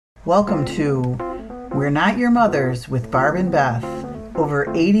Welcome to We're Not Your Mothers with Barb and Beth.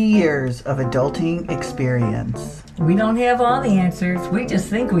 Over 80 years of adulting experience. We don't have all the answers. We just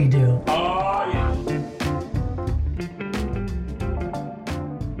think we do.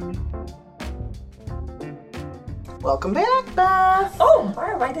 Welcome back, Beth. Oh,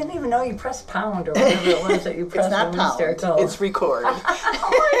 Barb, I didn't even know you pressed pound or whatever it was that you pressed. It's not pound. It's record. Oh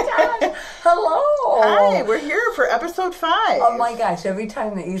my gosh. Hello. Hi, we're here for episode 5. Oh my gosh, every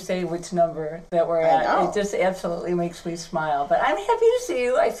time that you say which number that we're at, it just absolutely makes me smile. But I'm happy to see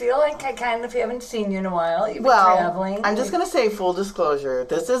you. I feel like I kind of haven't seen you in a while. You've been traveling. I'm just going to say full disclosure.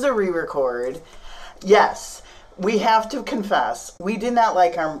 This is a re-record. Yes, we have to confess. We did not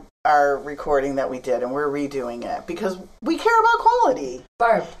like our recording that we did, and we're redoing it because we care about quality.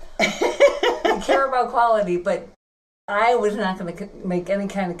 Barb, we care about quality, but I was not going to make any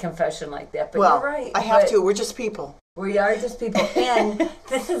kind of confession like that. But you're right. I have to. We're just people. We are just people. And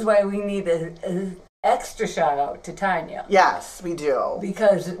this is why we need an extra shout out to Tanya. Yes, we do.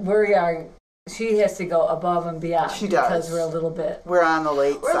 Because she has to go above and beyond. She does. Because we're on the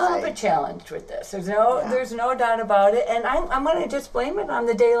late side. We're a little bit challenged with this. There's no doubt about it. And I'm going to just blame it on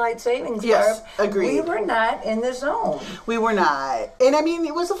the daylight savings. Yes, Barb. agreed. We were not in the zone. We were not. And I mean,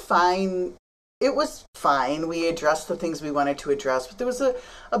 it was fine. We addressed the things we wanted to address, but there was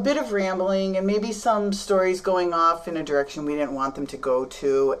a bit of rambling and maybe some stories going off in a direction we didn't want them to go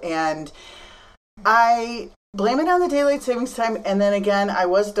to. And I blame it on the daylight savings time, and then again, I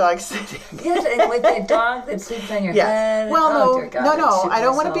was dog sitting. Yes, and with that dog that sleeps on your head. Well, no, I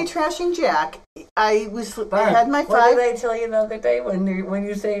don't want to be trashing Jack. I had my 5. What did I tell you the other day when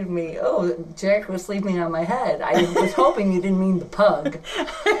you said to me, "Oh, Jack was sleeping on my head"? I was hoping you didn't mean the pug.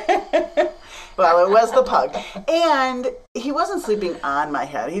 Well, it was the pug. And he wasn't sleeping on my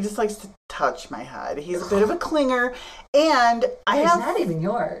head. He just likes to touch my head. He's a bit of a clinger. And It's not even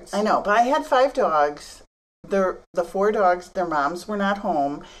yours. I know, but I had 5 dogs. The 4 dogs, their moms were not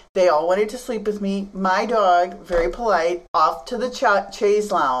home. They all wanted to sleep with me. My dog, very polite, off to the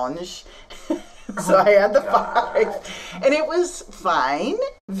chaise lounge. So I had the 5. And it was fine.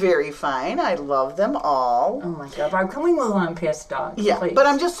 Very fine. I love them all. Oh my God. Barb, can we move on past dogs? Yeah, please? But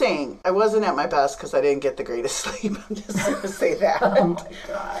I'm just saying, I wasn't at my best because I didn't get the greatest sleep. I'm just going to say that. Oh my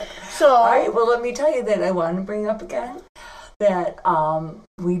God. So, all right, well, let me tell you that I want to bring up again that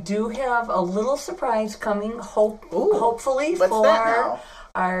we do have a little surprise coming, hopefully, for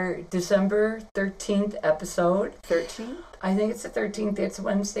our December 13th episode. 13th? I think it's the 13th. It's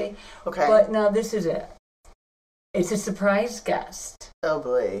Wednesday. Okay. But now this is it. It's a surprise guest. Oh,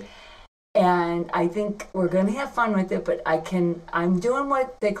 boy. And I think we're going to have fun with it, but I'm doing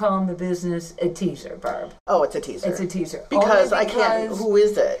what they call in the business a teaser, Barb. Oh, it's a teaser. It's a teaser. Because I can't, who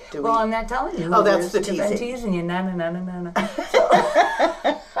is it? I'm not telling you. Oh, that's the teasing. I'm teasing you. No.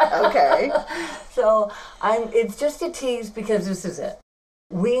 Okay. So it's just a tease because this is it.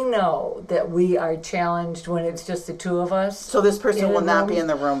 We know that we are challenged when it's just the 2 of us. So this person will not be in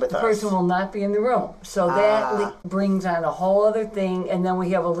the room with us. The person will not be in the room. So that brings on a whole other thing. And then we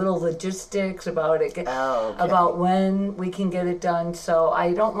have a little logistics about it, about when we can get it done. So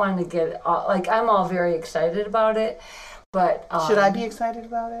I don't want to get, I'm all very excited about it. But should I be excited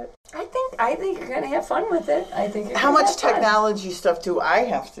about it? I think you're going to have fun with it. I think. How much technology stuff do I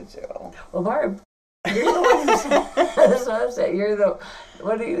have to do? Well, Barb, you're the one who said. That's what I said. You're the.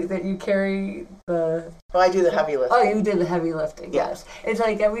 What do you that you carry the? Oh, I do the heavy lifting. Oh, you did the heavy lifting. Yes. It's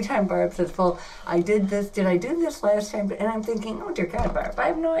like every time Barb says, "Well, I did this. Did I do this last time?" And I'm thinking, "Oh dear God, Barb, I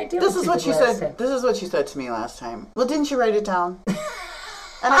have no idea." This is what you said. This is what you said to me last time. Well, didn't you write it down?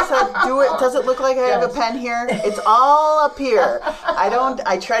 And I said, do it. Does it look like I have a pen here? It's all up here.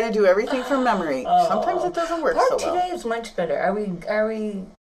 I try to do everything from memory. Sometimes it doesn't work so well. Today is much better. Are we?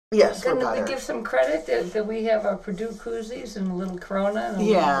 Yes, we're better. We give some credit that we have our Purdue koozies and a little Corona and a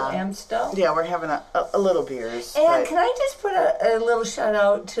little Amstel. Yeah, we're having a little beers. And can I just put a little shout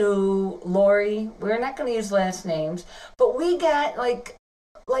out to Lori? We're not going to use last names, but we got like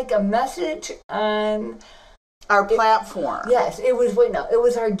a message on our platform. Yes, it was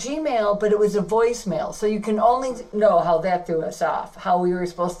our Gmail, but it was a voicemail. So you can only know how that threw us off, how we were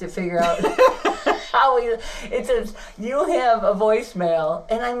supposed to figure out it says, you have a voicemail.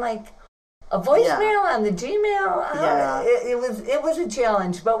 And I'm like, a voicemail on the Gmail? Yeah. It was a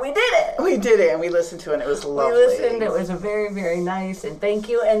challenge, but we did it. We did it, and we listened to it, and it was lovely. We listened, it was a very, very nice, and thank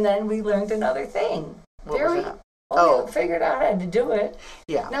you. And then we learned another thing. What was that? We figured out how to do it.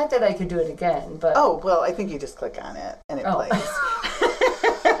 Yeah. Not that I could do it again, but... Oh, well, I think you just click on it, and it plays.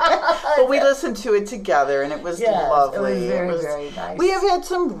 But we listened to it together, and it was lovely. It was very, very nice. We have had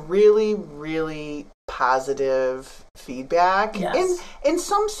some really, really positive feedback Yes. and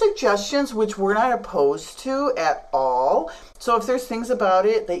some suggestions which we're not opposed to at all. So if there's things about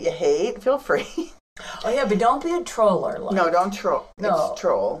it that you hate, feel free. Oh yeah, but don't be a troller. Like. No, don't troll. No. It's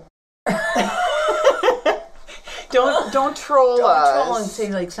troll. Don't troll Don't us. troll and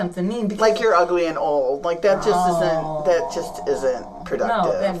say like something mean. Because Like you're ugly and old. Like that just isn't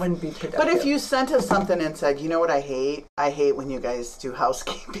productive. No, that wouldn't be productive. But if you sent us something and said, you know what I hate? I hate when you guys do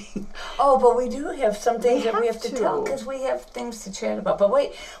housekeeping. Oh, but we do have some things that we have to tell to. because we have things to chat about. But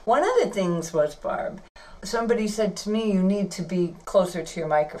wait, one of the things was, Barb, somebody said to me, you need to be closer to your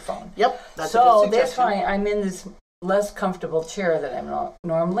microphone. Yep, that's a So good that's suggestion. why I'm in this less comfortable chair that I'm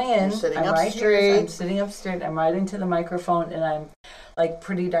normally in. You're sitting I'm up right straight. Here, I'm sitting up straight. I'm right into the microphone, and I'm like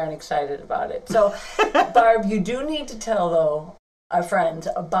pretty darn excited about it. So, Barb, you do need to tell though our friends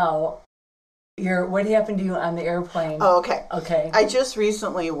about what happened to you on the airplane. Oh, okay. Okay. I just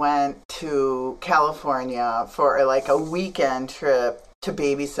recently went to California for like a weekend trip to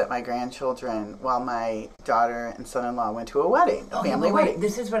babysit my grandchildren while my daughter and son-in-law went to a wedding, a family but wait, wedding.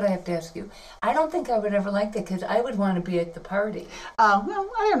 this is what I have to ask you. I don't think I would ever like that because I would want to be at the party. Well,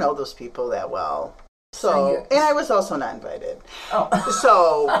 I don't know those people that well. So And I was also not invited. Oh.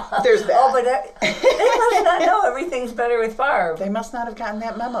 So there's that. Oh, but they must not know everything's better with Barb. They must not have gotten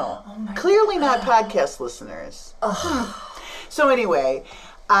that memo. Oh my Clearly not podcast listeners. So anyway,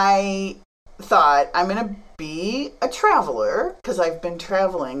 I thought I'm going to be a traveler because I've been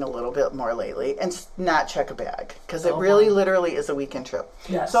traveling a little bit more lately and not check a bag because it really literally is a weekend trip.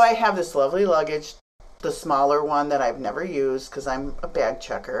 Yes. So I have this lovely luggage, the smaller one that I've never used because I'm a bag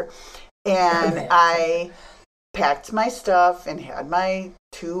checker. And I packed my stuff and had my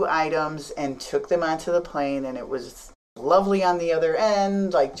 2 items and took them onto the plane, and it was lovely on the other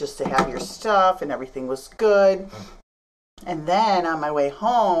end, like just to have your stuff and everything was good. And then on my way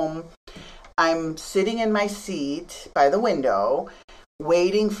home, I'm sitting in my seat by the window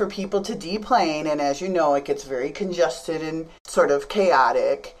waiting for people to deplane, and as you know, it gets very congested and sort of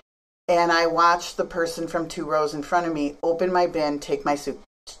chaotic. And I watched the person from 2 rows in front of me open my bin, take my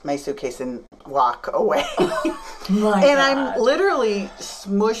suitcase and walk away. I'm literally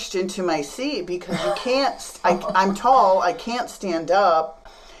smushed into my seat because you can't, I'm tall, I can't stand up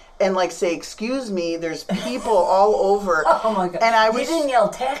and like say, excuse me, there's people all over. Oh my God. And You didn't yell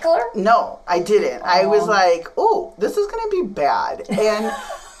tackler? No, I didn't. I was like, oh, this is going to be bad. And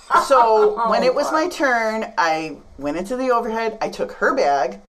so when it was my turn, I went into the overhead. I took her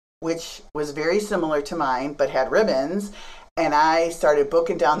bag, which was very similar to mine, but had ribbons. And I started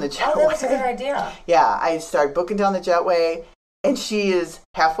booking down the jetway. Oh, that was a good idea. Yeah, I started booking down the jetway. And she is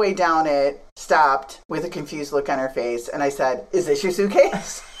halfway down it, stopped with a confused look on her face. And I said, is this your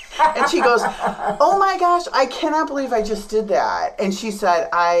suitcase? And she goes, oh my gosh, I cannot believe I just did that. And she said,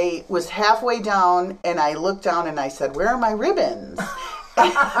 I was halfway down and I looked down and I said, where are my ribbons?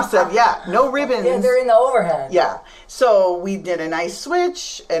 And I said, yeah, no ribbons. Yeah, they're in the overhead. Yeah. So we did a nice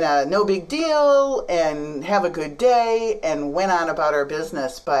switch and a no big deal and have a good day and went on about our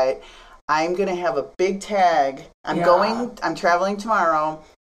business. But I'm going to have a big tag. I'm traveling tomorrow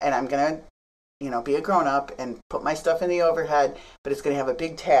and I'm going to, be a grown-up and put my stuff in the overhead, but it's going to have a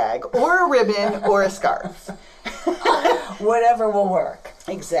big tag or a ribbon or a scarf. Whatever will work.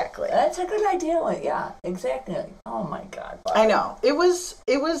 Exactly. That's a good idea. Yeah, exactly. Oh my God. Barb. I know. It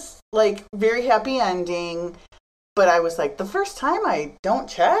was like very happy ending, but I was like, the first time I don't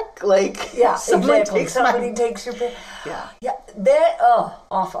check, like Yeah, somebody exactly. takes Somebody takes your pick. Yeah. Yeah,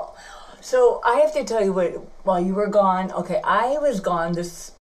 awful. So I have to tell you what, while you were gone, okay, I was gone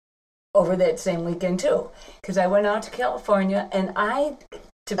over that same weekend too, because I went out to California and A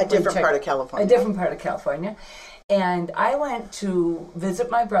different part of California. And I went to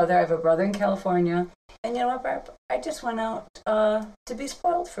visit my brother. I have a brother in California. And you know what, Barb? I just went out to be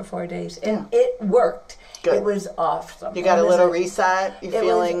spoiled for 4 days. And it worked. Good. It was awesome. You got a little reset? You're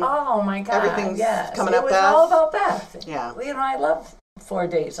feeling oh my God. everything's coming up, It was Beth? all about Beth. Yeah. I love 4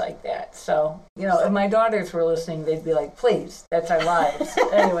 days like that. So, if my daughters were listening, they'd be like, please, that's our lives.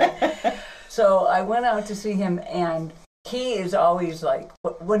 Anyway, so I went out to see him, and he is always like,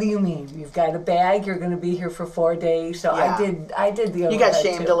 what do you mean? You've got a bag? You're going to be here for 4 days? So Yeah. I did the other You got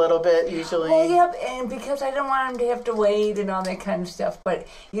shamed a little bit, usually. Well, yep, and because I don't want him to have to wait and all that kind of stuff. But,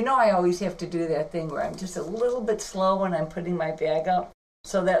 I always have to do that thing where I'm just a little bit slow when I'm putting my bag up,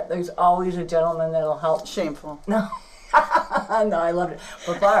 so that there's always a gentleman that'll help. Shameful. No. No, I love it.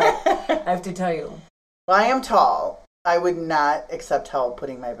 But Barb, I have to tell you. Well, I am tall. I would not accept help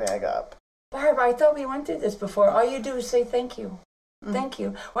putting my bag up. Barb, I thought we went through this before. All you do is say thank you. Thank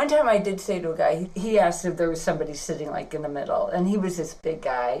you. One time I did say to a guy, he asked if there was somebody sitting like in the middle, and he was this big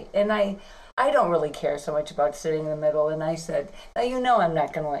guy. And I I don't really care so much about sitting in the middle. And I said, now you know I'm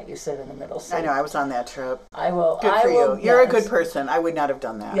not going to let you sit in the middle seat. I know, I was on that trip. I will. Good for you. You're a good person. I would not have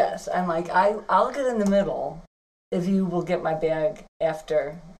done that. Yes, I'm like, I'll get in the middle if you will get my bag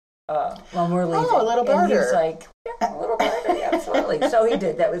after when we're leaving. Oh, a little barter. And he's like, yeah, a little barter, yeah, absolutely. So he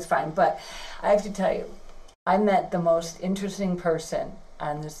did. That was fine. But I have to tell you, I met the most interesting person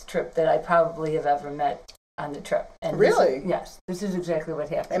on this trip that I probably have ever met on the trip. And really? Yes. This is exactly what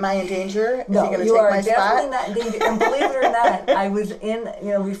happened. Am I in danger? No, Is he going to you take are my definitely spot? not in danger. And believe it or not, I was in,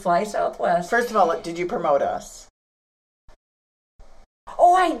 we fly Southwest. First of all, did you promote us?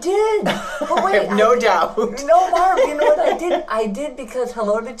 Oh, I did. But wait, I have no doubt. No, Barb, you know what I did? I did because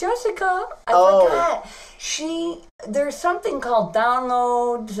hello to Jessica. I forgot. There's something called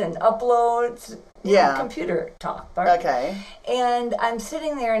downloads and uploads. Yeah. Computer talk, Barb. Okay. And I'm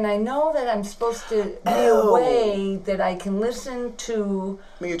sitting there and I know that I'm supposed to be away that I can listen to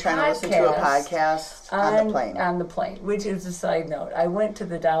Were you trying to listen to a podcast on the plane? On the plane, which is a side note. I went to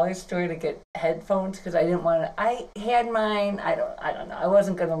the dollar store to get headphones because I didn't want to. I had mine. I don't know. I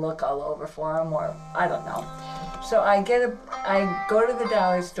wasn't going to look all over for them, or I don't know. So I go to the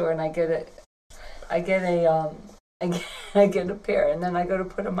dollar store and I get a pair, and then I go to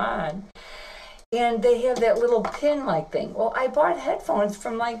put them on. And they have that little pin-like thing. Well, I bought headphones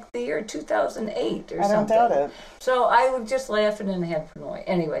from like the year 2008 or something. I don't doubt it. So I was just laughing and had fun away.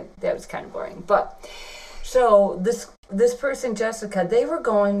 Anyway, that was kind of boring. But so this person, Jessica, they were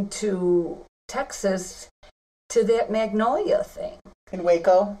going to Texas to that Magnolia thing. In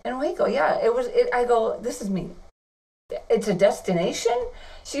Waco? In Waco, yeah. I go, this is me. It's a destination?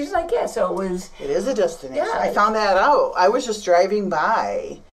 She's like, yeah. So it was. It is a destination. Yeah. I found that out. I was just driving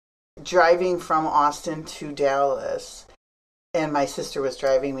from Austin to Dallas, and my sister was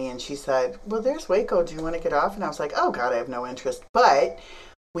driving me, and she said, well, there's Waco. Do you want to get off? And I was like, oh, God, I have no interest. But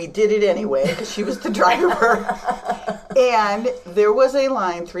we did it anyway because she was the driver. And there was a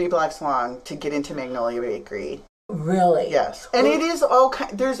line 3 blocks long to get into Magnolia Bakery. Really? Yes. And it is all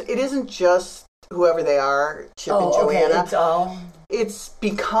it isn't just whoever they are, Chip and Joanna. Okay. It's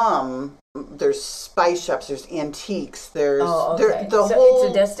become, there's spice shops, there's antiques, there's It's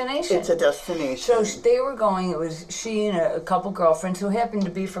a destination. It's a destination. So they were going, it was she and a couple girlfriends who happened to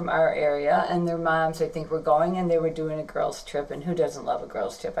be from our area, and their moms, I think, were going, and they were doing a girls' trip, and who doesn't love a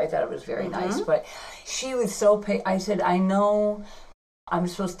girls' trip? I thought it was very nice, but she was so I said, I know I'm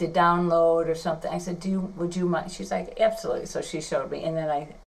supposed to download or something. I said, would you mind? She's like, absolutely. So she showed me, and then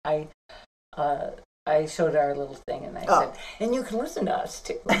I showed her our little thing, and I said, and you can listen to us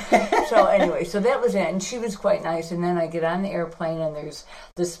too. So anyway, so that was it, and she was quite nice. And then I get on the airplane, and there's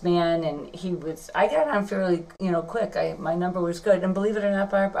this man, and I got on fairly, quick. My number was good, and believe it or not,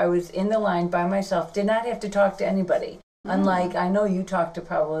 Barb, I was in the line by myself, did not have to talk to anybody. Unlike, I know you talked to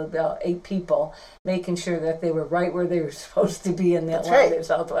probably about 8 people, making sure that they were right where they were supposed to be in that line at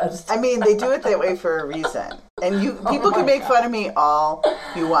Southwest. I mean, they do it that way for a reason. And people can make fun of me all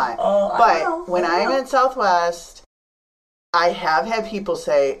you want. But when I'm at Southwest, I have had people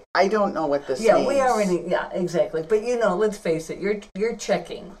say, I don't know what this means. Yeah, exactly. But let's face it, you're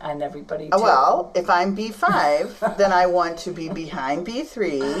checking on everybody too. Well, if I'm B5, then I want to be behind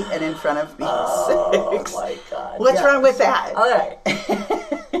B3 and in front of B6. Oh my God. What's wrong with that? All right.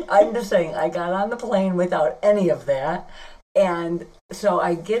 I'm just saying, I got on the plane without any of that. And so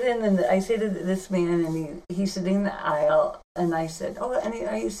I get in and I say to this man, and he's sitting in the aisle, and I said,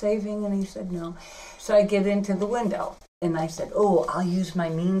 are you saving? And he said, no. So I get into the window. And I said, I'll use my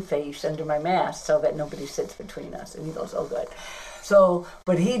mean face under my mask so that nobody sits between us. And he goes, oh, good. So,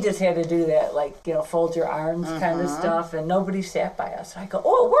 but he just had to do that, fold your arms kind of stuff, and nobody sat by us. I go,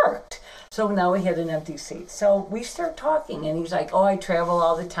 it worked. So now we had an empty seat. So we start talking, and he's like, I travel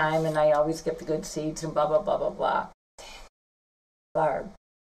all the time, and I always get the good seats, and blah, blah, blah, blah, blah. Barb.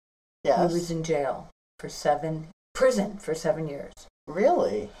 Yes. He was in prison for 7 years.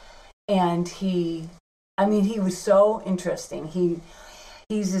 Really? And he was so interesting.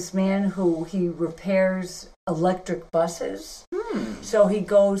 He's this man who he repairs electric buses. So he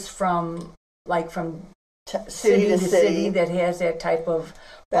goes from city to city that has that type of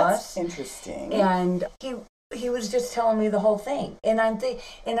bus. That's interesting. And he was just telling me the whole thing. And I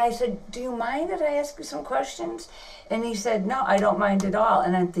said, do you mind that I ask you some questions? And he said, no, I don't mind at all.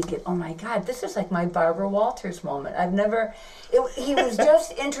 And I'm thinking, oh my God, this is like my Barbara Walters moment. He was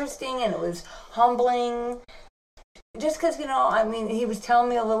just interesting, and it was humbling. Just because, he was telling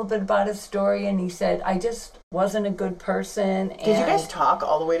me a little bit about his story, and he said, I just wasn't a good person. Did you guys talk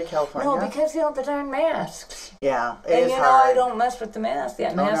all the way to California? No, because, the darn masks. Yeah, it is hard. I don't mess with the mask.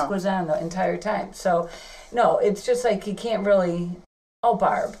 That mask no. was on the entire time. So, no, it's just like you can't really,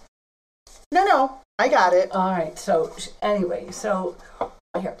 Barb. No, I got it. All right. So anyway,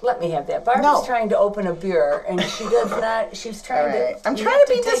 here, let me have that. Barbara's No. trying to open a beer, and she does not. She's trying All right. to. I'm you trying have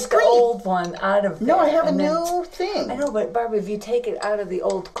to be take discreet. the old one out of there. No, I have a and then- new thing. I know, but Barbara, if you take it out of the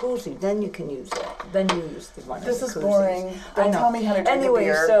old koozie, then you can use it. Then you use the one. This in is the koozies. boring. Don't I know. tell me how to drink Anyway,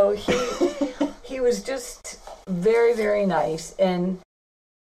 a beer. so he was just very, very nice, and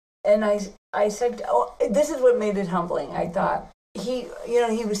I said, oh, this is what made it humbling. I thought he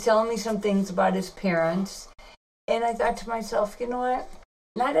was telling me some things about his parents, and I thought to myself, you know what?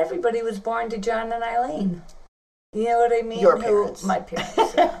 Not everybody was born to John and Eileen. You know what I mean? Your parents. My parents,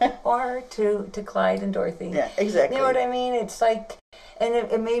 yeah. Or to Clyde and Dorothy. Yeah, exactly. You know what I mean? It's like, and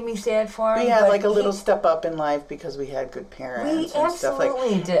it made me sad for him. We had but like a little step up in life because we had good parents We and stuff like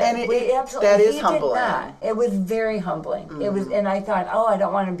absolutely did. And We absolutely that is he humbling. Did not. It was very humbling. Mm-hmm. It was, and I thought, oh, I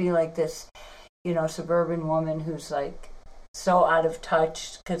don't want to be like this, suburban woman who's like so out of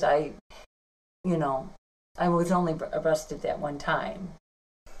touch because I was only arrested that one time.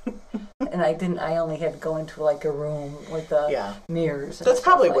 And I only had to go into like a room with the mirrors. And That's stuff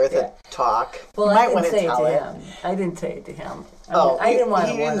probably like worth that. a talk. Well, you I might didn't want to say it tell to it. him. I didn't say it to him. Oh, I didn't want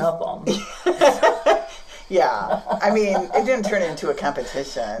he to one didn't- up him. Yeah. I mean, it didn't turn into a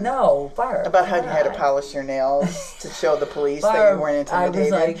competition. No, Barb. About how you had to God. polish your nails to show the police that Barb, you weren't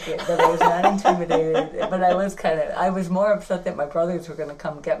intimidated. I was like, that I was not intimidated, but I was more upset that my brothers were going to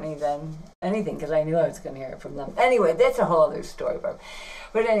come get me than anything because I knew I was going to hear it from them. Anyway, that's a whole other story, Barb.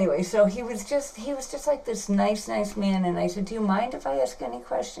 But anyway, so he was just like this nice man, and I said, do you mind if I ask any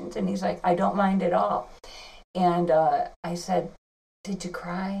questions? And he's like, I don't mind at all. And I said, did you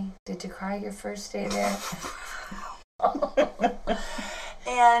cry? Did you cry your first day there?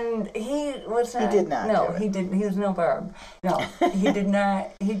 And he was not. He did not. No, do it. he didn't. He was no Barb. No, he did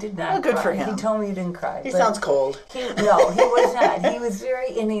not. He did not. Well, good cry. for him. He told me he didn't cry. He but sounds cold. No, he was not. He was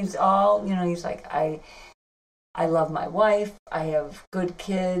very, and he's all. He's like I love my wife. I have good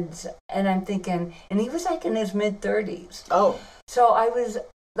kids, and I'm thinking, and he was like in his mid-30s. Oh. So I was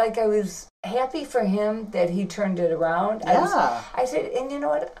happy for him that he turned it around. Yeah. I said, and you know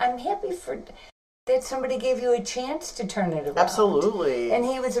what? I'm happy that somebody gave you a chance to turn it around. Absolutely. And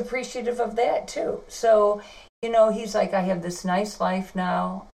he was appreciative of that too. So, he's like, I have this nice life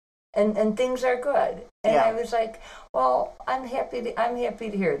now, and things are good. And Yeah. I was like, well, I'm happy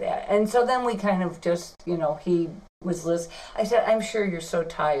to hear that. And so then we kind of just, he was listening. I said, I'm sure you're so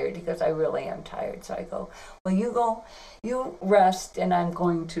tired. He goes, I really am tired. So I go, well, you rest, and I'm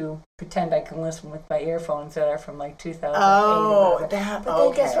going to pretend I can listen with my earphones that are from like 2008 Oh, or whatever. that, But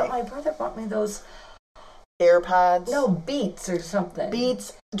then guess okay. what? My brother bought me those, AirPods? no, Beats or something.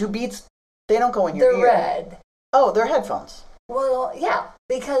 Beats? Do Beats, they don't go in your They're ear. red. Oh, they're headphones. Well, yeah,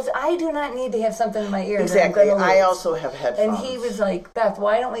 because I do not need to have something in my ear. Exactly. That I'm gonna I lose. also have headphones. And he was like, Beth,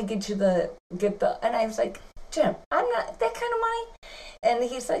 why don't we get the, and I was like, Jim, I'm not that kind of money. And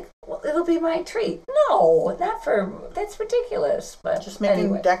he's like, well, it'll be my treat. No, that's ridiculous. But Just making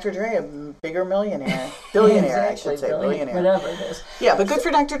anyway. Dr. Dre a bigger millionaire. Billionaire, I should say. Billionaire. Whatever it is. Yeah, but good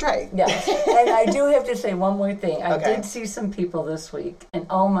for Dr. Dre. Yes. And I do have to say one more thing. I Okay. did see some people this week, and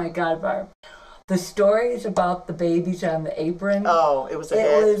oh my God, Barb, the stories about the babies on the apron. Oh, it was a It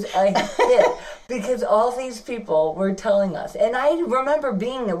hit. was a hit because all these people were telling us, and I remember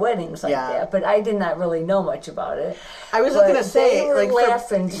being at weddings like Yeah. that, but I did not really know much about it. I was But going to say, they were like,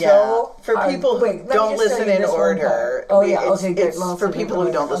 laughing for hard. people who Wait, let me don't just tell listen you in this one order. part. Oh yeah, it's, okay, good. it's Well, for so people we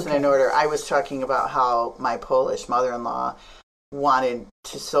who can- don't listen okay. in order. I was talking about how my Polish mother-in-law wanted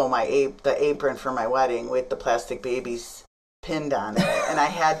to sew the apron for my wedding with the plastic babies pinned on it, and I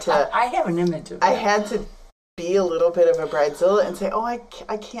had to. I have an image of it. I had to be a little bit of a bridezilla and say, oh, I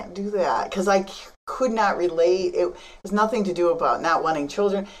can't do that, because I could not relate. It was nothing to do about not wanting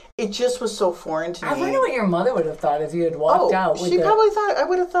children. It just was so foreign to me. I wonder what your mother would have thought if you had walked out with she the... probably thought I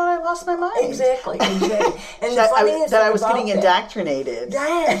would have thought I lost my mind. Exactly. And the that funniest I thing was about getting that- indoctrinated.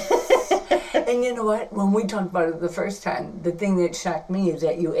 Yes. And you know what? When we talked about it the first time, the thing that shocked me is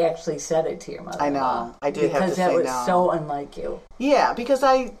that you actually said it to your mother. I know. I did have to because that say was no. so unlike you. Yeah, because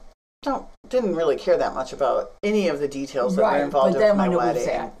I didn't really care that much about any of the details that Right, were involved but with then my when it was wedding.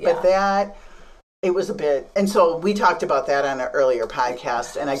 that, yeah. But that, it was a bit, and so we talked about that on an earlier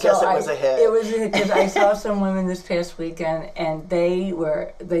podcast, and I guess it was a hit. It was a hit because I saw some women this past weekend, and they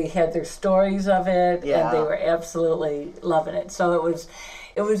had their stories of it, Yeah. and they were absolutely loving it. So it was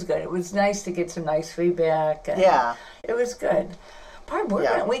good. It was nice to get some nice feedback. And Yeah. it was good.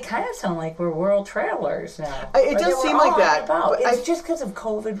 Barb, we kind of sound like we're world travelers now. It does seem like that. It's just because of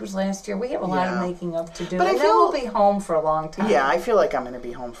COVID was last year. We have a lot of making up to do. But I feel we'll be home for a long time. Yeah, I feel like I'm going to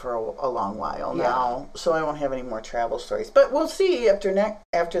be home for a long while now, so I won't have any more travel stories. But we'll see after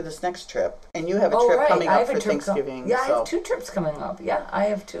this next trip. And you have a trip coming up for Thanksgiving. I have 2 trips coming up. Yeah, I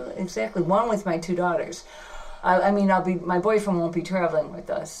have 2 exactly. One with my 2 daughters. My boyfriend won't be traveling with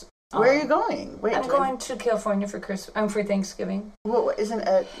us. Where are you going? Wait, I'm going to California for for Thanksgiving. Well, isn't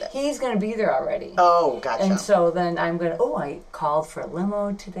it? He's going to be there already. Oh, gotcha. And so then I'm going to. I called for a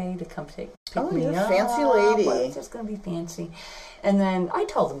limo today to come pick me up. You're a fancy lady. Well, it's just going to be fancy. And then I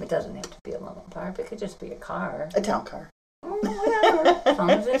told him it doesn't have to be a limo, Barb. It could just be a car, a town car, whatever, as long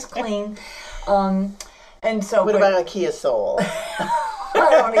as it's clean. And so. What about a Kia Soul? I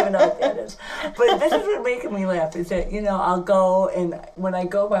don't even know what that is. But this is what's making me laugh is that, I'll go, and when I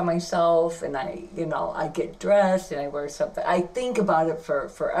go by myself and I get dressed and I wear something, I think about it for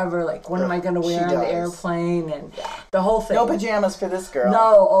forever. Like, what am I going to wear on the airplane and the whole thing. No pajamas for this girl.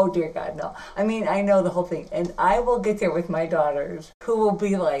 No, oh dear God, no. I mean, I know the whole thing. And I will get there with my daughters who will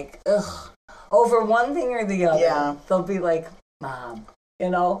be like, ugh, over one thing or the other. Yeah. They'll be like, Mom,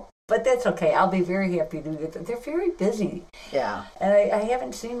 But that's okay. I'll be very happy to get them. They're very busy. Yeah. And I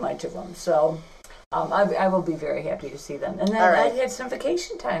haven't seen much of them. So I will be very happy to see them. And then I had some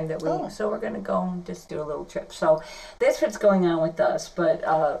vacation time so we're going to go and just do a little trip. So that's what's going on with us. But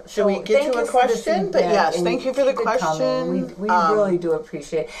should we get to a question? But yes, thank you for the question. We really do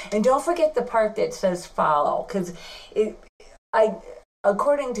appreciate it. And don't forget the part that says follow, because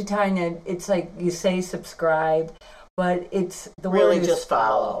according to Tanya, it's like you say subscribe, but it's the really word just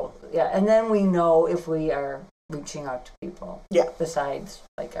follow. Yeah, and then we know if we are reaching out to people. Yeah. Besides,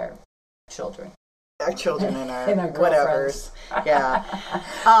 like, our children. Our children and our whatevers. Yeah.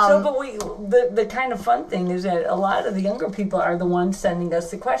 But the kind of fun thing is that a lot of the younger people are the ones sending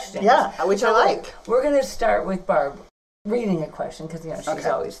us the questions. Yeah, which I like. We're going to start with Barb reading a question because she's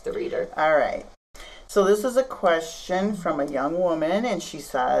always the reader. All right. So this is a question from a young woman, and she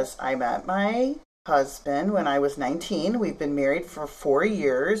says, I met my husband when I was 19. We've been married for 4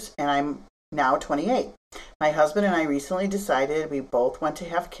 years, and I'm now 28. My husband and I recently decided we both want to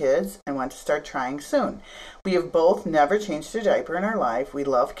have kids and want to start trying soon. We have both never changed a diaper in our life. We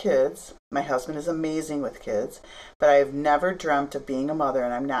love kids. My husband is amazing with kids, but I have never dreamt of being a mother,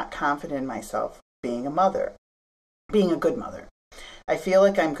 and I'm not confident in myself being a good mother. I feel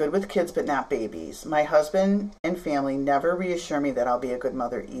like I'm good with kids, but not babies. My husband and family never reassure me that I'll be a good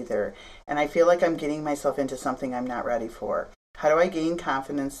mother either, and I feel like I'm getting myself into something I'm not ready for. How do I gain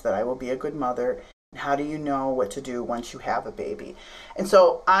confidence that I will be a good mother, and how do you know what to do once you have a baby? And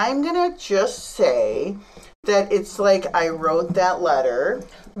so I'm going to just say that it's like I wrote that letter.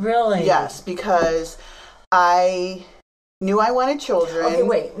 Really? Yes, because I knew I wanted children. Okay,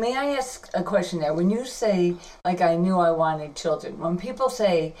 wait. May I ask a question there? When you say, like, I knew I wanted children, when people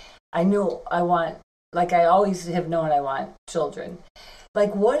say, I always have known I want children,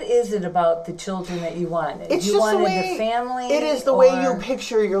 like, what is it about the children that you wanted? It's you just wanted the way, the family? It is the way you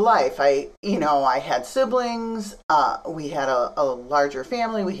picture your life. I had siblings. We had a larger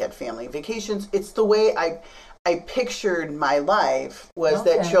family. We had family vacations. It's the way I pictured my life was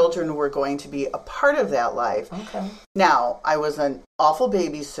that children were going to be a part of that life. Okay. Now, I was an awful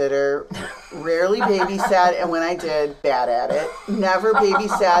babysitter, rarely babysat, and when I did, bad at it. Never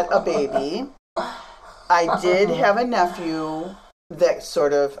babysat a baby. I did have a nephew that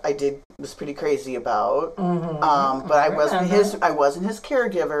was pretty crazy about. Mm-hmm. But I wasn't his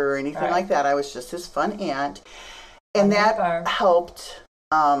caregiver or anything like that. I was just his fun aunt. And that helped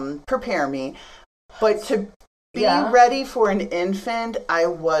prepare me. But to be ready for an infant, I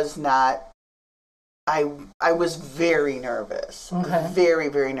was not. I was very nervous. Okay. Very,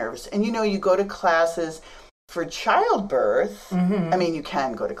 very nervous. And you go to classes for childbirth. Mm-hmm. I mean, you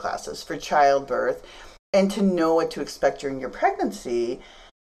can go to classes for childbirth and to know what to expect during your pregnancy.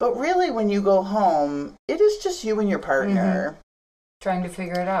 But really, when you go home, it is just you and your partner. Mm-hmm. Trying to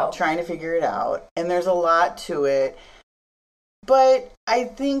figure it out. And there's a lot to it. But I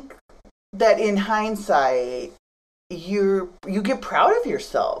think that in hindsight, you get proud of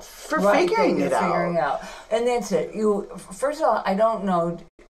yourself for figuring it out. And that's it. First of all, I don't know.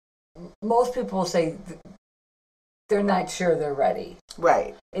 Most people will say they're not sure they're ready.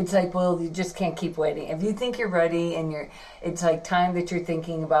 Right. It's like, well, you just can't keep waiting. If you think you're ready and it's like time that you're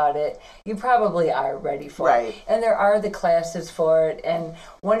thinking about it, you probably are ready for it. And there are the classes for it. And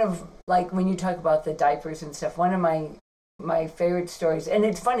one of, like, when you talk about the diapers and stuff, one of my favorite stories, and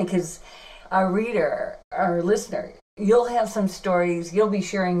it's funny because our listener, you'll have some stories. You'll be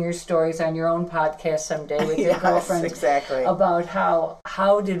sharing your stories on your own podcast someday with your girlfriends. Exactly. About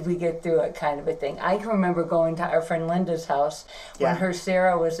how did we get through it, kind of a thing. I can remember going to our friend Linda's house when her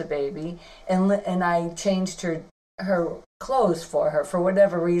Sarah was a baby, and I changed her clothes for her for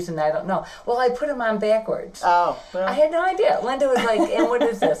whatever reason, I don't know. Well, I put them on backwards. Oh, well. I had no idea. Linda was like, and what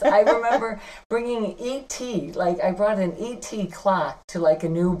is this? I remember bringing E.T., like I brought an E.T. clock to like a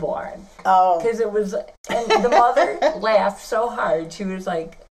newborn. Oh. Because it was, and the mother laughed so hard. She was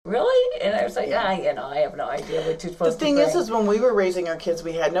like, really? And I was like, I have no idea what you're supposed to bring. The thing is when we were raising our kids,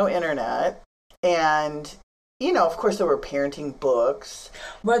 we had no internet, and of course there were parenting books.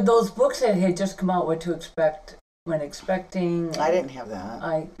 But those books that had just come out, What to Expect When Expecting. I didn't have that.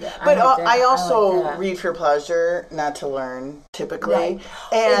 I also read for pleasure, not to learn, typically. Right.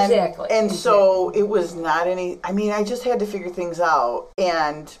 And, exactly. And so it was not I just had to figure things out.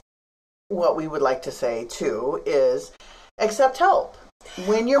 And what we would like to say, too, is accept help.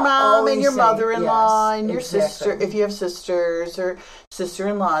 When your mom and your mother-in-law and your sister, if you have sisters or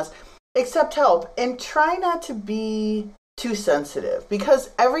sister-in-laws, accept help. And try not to be too sensitive,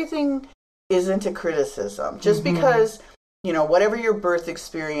 because everything isn't a criticism. Just because, whatever your birth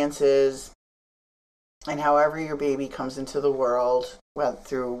experience is and however your baby comes into the world, well,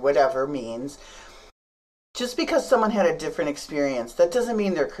 through whatever means, just because someone had a different experience, that doesn't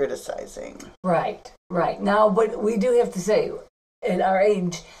mean they're criticizing. Right. Now, but we do have to say, at our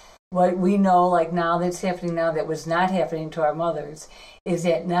age, what we know, like now that's happening now that was not happening to our mothers, is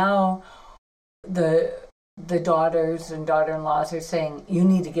that now the daughters and daughter-in-laws are saying, you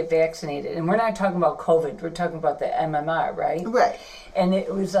need to get vaccinated. And we're not talking about COVID. We're talking about the MMR, right? Right. And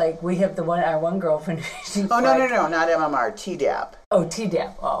it was like, we have our one girlfriend. No, not MMR, Tdap. Oh,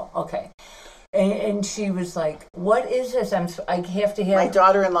 Tdap. Oh, okay. And she was like, what is this? I have to have... My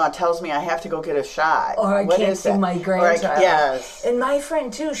daughter-in-law tells me I have to go get a shot. Or I can't see my grandchild. Yes. And my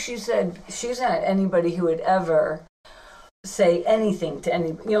friend, too, she said she's not anybody who would ever say anything to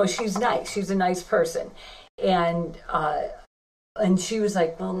any... she's nice. She's a nice person. And she was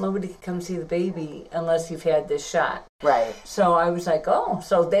like, well, nobody can come see the baby unless you've had this shot. Right. So I was like,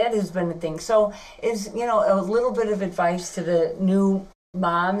 so that has been a thing. So is, a little bit of advice to the new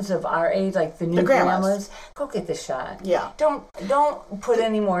moms of our age, like the new grandmas, go get the shot. Yeah. Don't put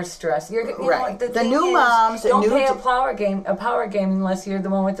any more stress. You're right. The new moms don't play a power game unless you're the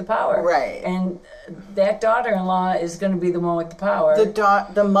one with the power. Right. And that daughter-in-law is going to be the one with the power.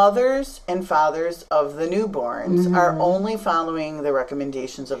 The mothers and fathers of the newborns are only following the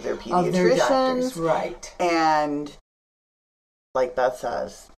recommendations of their pediatricians. Of their doctors, right. And like Beth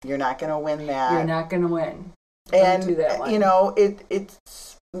says, you're not going to win that. You're not going to win. And,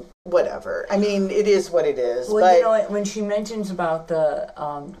 it's whatever. I mean, it is what it is. Well, but when she mentions about the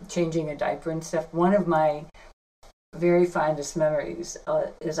changing a diaper and stuff, one of my very fondest memories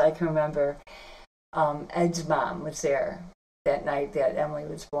is I can remember Ed's mom was there that night that Emily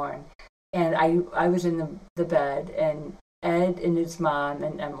was born. And I was in the bed, and Ed and his mom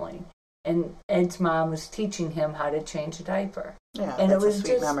and Emily. And Ed's mom was teaching him how to change a diaper. Yeah, and that's it was a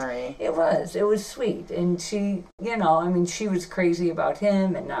sweet memory. It was sweet. And she, she was crazy about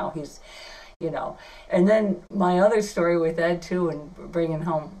him, and now he's, And then my other story with Ed, too, and bringing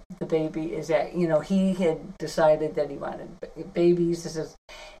home the baby is that, he had decided that he wanted babies.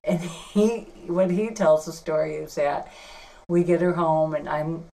 And what he tells the story is that we get her home, and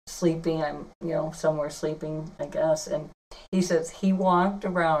I'm sleeping. I'm, somewhere sleeping, I guess, and he says he walked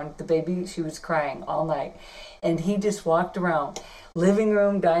around the baby. She was crying all night, and he just walked around living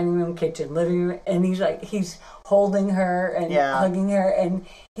room, dining room, kitchen, living room, and he's holding her and hugging her, and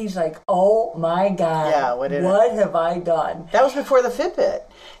he's like, "Oh my God, what have I done?" That was before the Fitbit.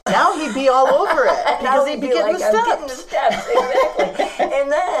 Now he'd be all over it because he'd be getting the steps. I'm getting the steps, exactly.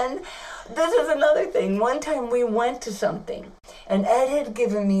 And then this is another thing. One time we went to something, and Ed had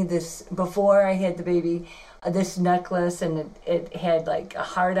given me this before I had the baby. This necklace, and it had like a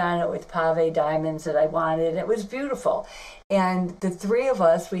heart on it with pave diamonds that I wanted. It was beautiful. And the three of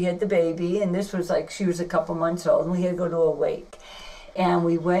us, we had the baby, and this was like, she was a couple months old, and we had to go to a wake. And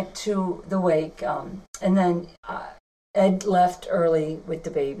we went to the wake, and then Ed left early with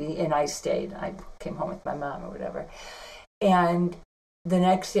the baby, and I stayed. I came home with my mom or whatever. And the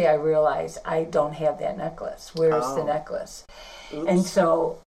next day I realized I don't have that necklace. Where's the necklace? Oops. And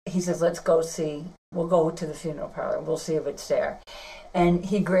so he says, let's go see. We'll go to the funeral parlor. We'll see if it's there. And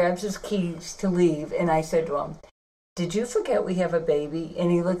he grabs his keys to leave. And I said to him, did you forget we have a baby? And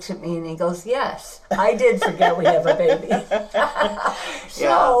he looks at me and he goes, yes, I did forget we have a baby.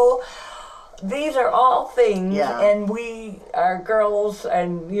 So these are all things, Yeah. and we, our girls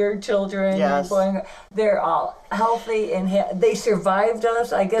and your children, Yes. they're all healthy and they survived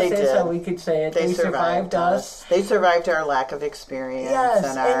us. I guess They that's did. how we could say it. They survived us. They survived our lack of experience. Yes,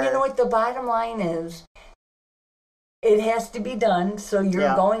 and and you know what the bottom line is? It has to be done, so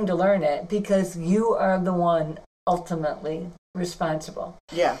you're going to learn it because you are the one ultimately responsible.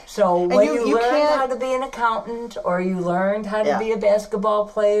 Yeah. So when you learned can't- how to be an accountant, or you learned how to Yeah. be a basketball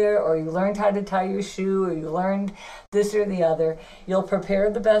player, or you learned how to tie your shoe, or you learned this or the other, you'll prepare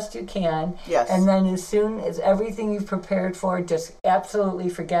the best you can. Yes. And then as soon as everything you've prepared for, just absolutely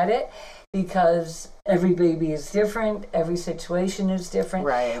forget it, because every baby is different, every situation is different.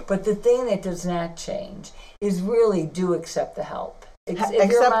 Right. But the thing that does not change is really do accept the help. If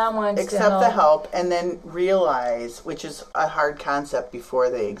your mom wants to accept the help, and then realize, which is a hard concept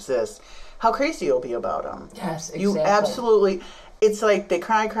before they exist, how crazy you'll be about them. Yes, exactly. You absolutely. It's like they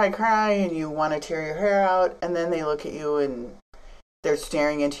cry, and you want to tear your hair out, and then they look at you and they're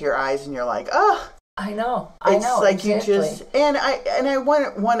staring into your eyes, and you're like, oh. I know. It's like exactly. you just and I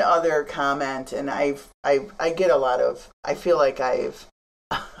want one other comment, and I get a lot of. I feel like I've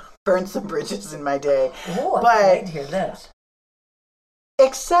burned some bridges in my day. Oh, but I can't hear this.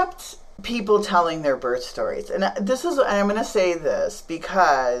 Except people telling their birth stories. And I'm going to say this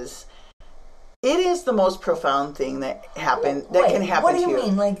because it is the most profound thing that can happen to you. What do you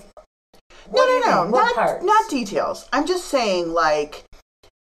mean? Like, No. What parts? Not details. I'm just saying, like,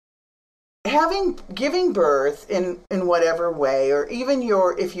 giving birth in whatever way, or even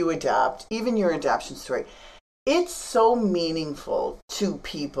if you adopt, even your adoption story, it's so meaningful to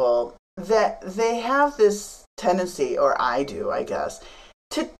people that they have this tendency, or I do, I guess,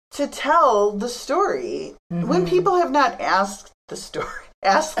 to tell the story when people have not asked for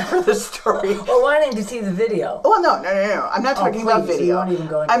the story. Or wanting to see the video. Oh, no. I'm not talking about video. You won't even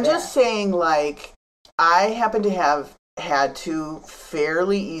go into I'm just saying, like, I happen to have had 2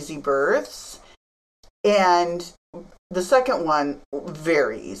 fairly easy births, and the second one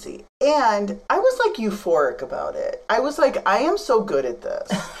very easy. And I was like euphoric about it. I was like, I am so good at this.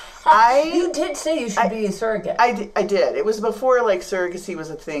 You did say you should be a surrogate. I did. It was before, like, surrogacy was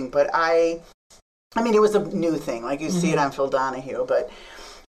a thing, but I mean, it was a new thing. Like, you see it on Phil Donahue, but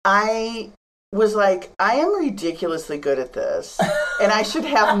I was like, I am ridiculously good at this, and I should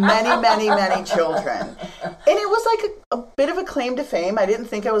have many, many, many children. And it was like a bit of a claim to fame. I didn't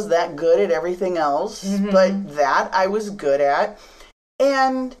think I was that good at everything else, but that I was good at.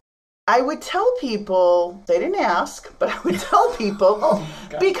 And I would tell people, they didn't ask, but I would tell people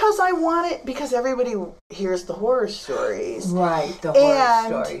because everybody hears the horror stories. Right, the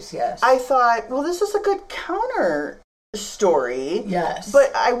horror stories, yes. I thought, well, this is a good counter story. Yes.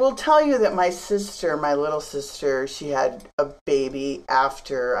 But I will tell you that my little sister, she had a baby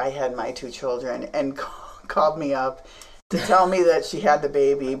after I had my 2 children, and called me up to tell me that she had the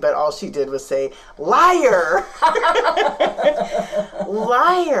baby, but all she did was say, liar!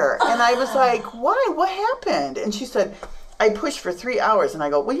 Liar! And I was like, why? What happened? And she said, I pushed for 3 hours. And I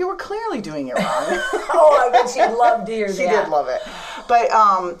go, well, you were clearly doing it wrong. Oh, I bet she'd love to hear that. She did love it. But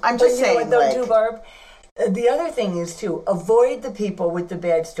I'm just saying, you know what, though, too, Barb? The other thing is, too, avoid the people with the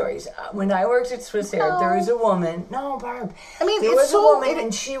bad stories. When I worked at Swiss Air, there was a woman. No, Barb. I mean, there it's was a woman,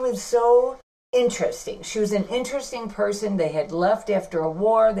 and she was so interesting. She was an interesting person. They had left after a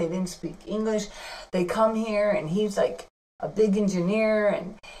war. They didn't speak English. They come here, and he's like a big engineer,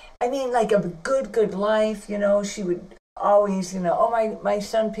 and I mean, like a good life. You know, she would always, my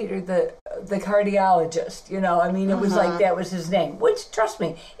son Peter, the cardiologist. I mean, it was like that was his name. Which, trust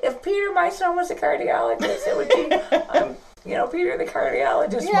me, if Peter, my son, was a cardiologist, it would be. Peter the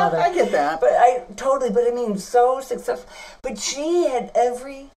cardiologist, yeah, mother. I get that. But I mean, so successful. But she had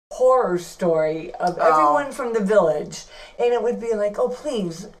every horror story of everyone from the village, and it would be like, oh,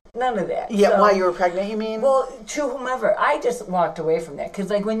 please, none of that. Yeah, while you were pregnant, you mean? Well, to whomever. I just walked away from that, because,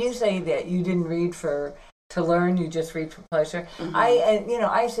 like, when you say that you didn't read to learn, you just read for pleasure.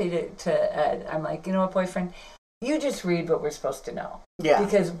 I say to Ed, I'm like, you know what, boyfriend? You just read what we're supposed to know. Yeah.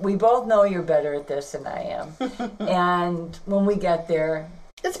 Because we both know you're better at this than I am. And when we get there...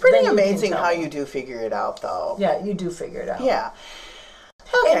 It's pretty amazing how you do figure it out, though. Yeah, you do figure it out. Yeah.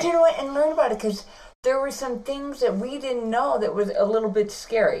 Okay. And you know what? And learn about it, because there were some things that we didn't know that was a little bit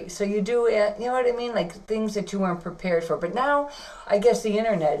scary. So you do, you know what I mean? Like things that you weren't prepared for. But now, I guess the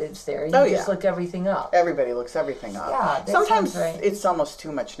internet is there. You just look everything up. Everybody looks everything up. Yeah, sometimes it's almost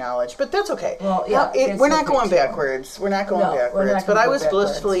too much knowledge, but that's okay. Well, yeah, we're not going backwards. We're not going backwards. But I was backwards.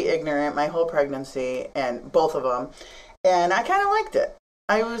 blissfully ignorant my whole pregnancy, and both of them, and I kind of liked it.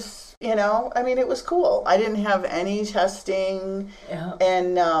 I was, I mean, it was cool. I didn't have any testing,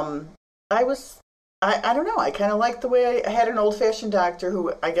 and I don't know. I kind of liked the way I had an old-fashioned doctor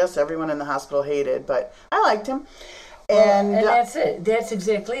who I guess everyone in the hospital hated, but I liked him. And that's it. That's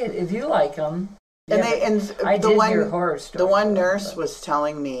exactly it. If you like them. I did hear horror stories. The one nurse was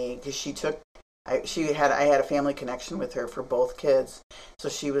telling me, because I had a family connection with her for both kids, so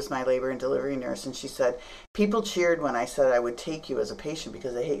she was my labor and delivery nurse, and she said people cheered when I said I would take you as a patient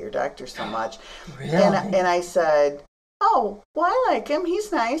because I hate your doctor so much. Really? And I said, oh, well, I like him.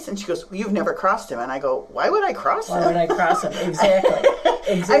 He's nice. And she goes, you've never crossed him. And I go, why would I cross him? Why would I cross him? Exactly.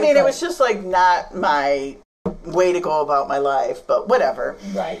 I mean, it was just like not my way to go about my life, but whatever.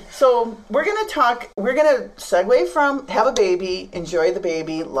 Right. So we're going to segue from have a baby, enjoy the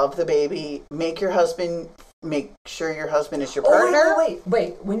baby, love the baby, make sure your husband is your partner.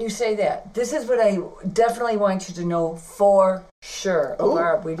 Wait. When you say that, this is what I definitely want you to know for sure. Ooh,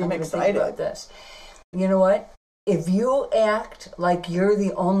 Barb, we didn't I'm even excited. think about this. You know what? If you act like you're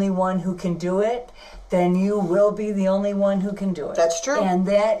the only one who can do it, then you will be the only one who can do it. That's true. And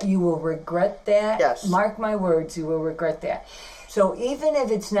that you will regret that. Yes. Mark my words, you will regret that. So even if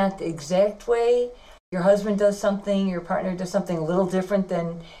it's not the exact way, your husband does something, your partner does something a little different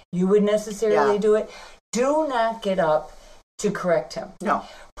than you would necessarily do it, do not get up to correct him. No.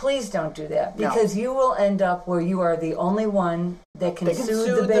 Please don't do that, because you will end up where you are the only one that can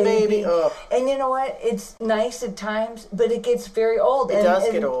soothe the baby. And you know what? It's nice at times, but it gets very old. It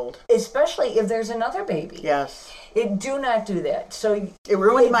does get old. Especially if there's another baby. Yes. Do not do that. So it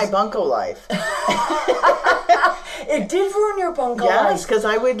ruined my bunco life. It did ruin your bunco life. Yes, because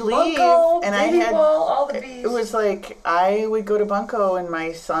I would leave bunco, and baby ball, all the bees. It was like I would go to bunco and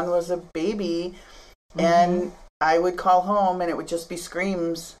my son was a baby, and I would call home and it would just be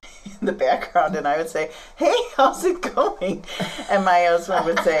screams in the background, and I would say, hey, how's it going? And my husband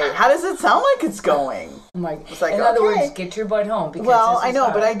would say, how does it sound like it's going? It's like, in other words, get your butt home. Because well, I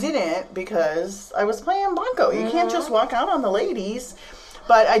know, but I didn't because I was playing bunco. You can't just walk out on the ladies.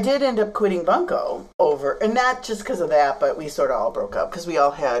 But I did end up quitting bunco over, and not just because of that, but we sort of all broke up because we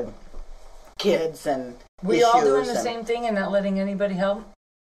all had kids and we all doing the same thing and not letting anybody help?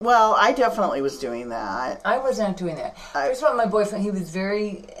 Well, I definitely was doing that. I was not doing that. First of all, my boyfriend,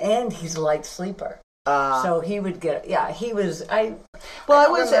 he's a light sleeper. So he would he was, I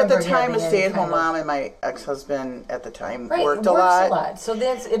was at the time a stay-at-home mom, and my ex-husband at the time worked a lot. So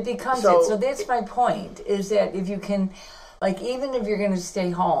it becomes it. So that's my point, is that if you can, like, even if you're going to stay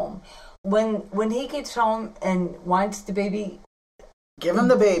home, when he gets home and wants the baby, give him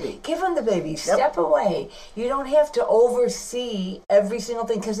the baby. Give him the baby. Step away. You don't have to oversee every single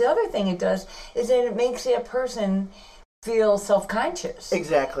thing, because the other thing it does is that it makes that person feel self-conscious.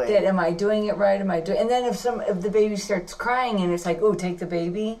 Exactly. That, am I doing it right? And then if the baby starts crying and it's like, oh, take the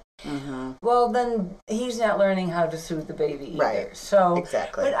baby. Mm-hmm. Well, then he's not learning how to soothe the baby either. Right. So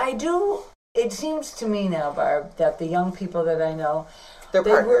exactly. But it seems to me now, Barb, that the young people that I know, they're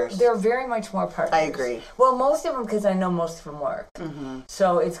partners. They're very much more partners. I agree. Well, most of them, because I know most of them work. Mm-hmm.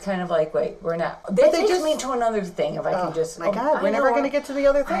 So it's kind of like, wait, we're not. That takes me to another thing, if I can just... my God, we're never going to get to the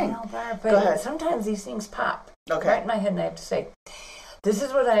other thing. I know, Barb, but go ahead. Sometimes these things pop. Okay. Right in my head, and I have to say, this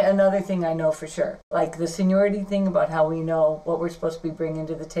is another thing I know for sure. Like the seniority thing about how we know what we're supposed to be bringing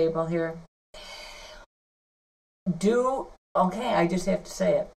to the table here. I just have to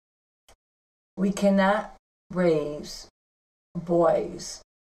say it. We cannot raise boys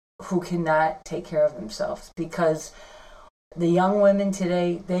who cannot take care of themselves, because the young women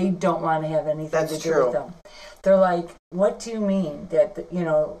today, they don't want to have anything to do with them. They're like, what do you mean that,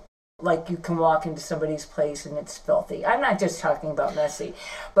 like you can walk into somebody's place and it's filthy? I'm not just talking about messy,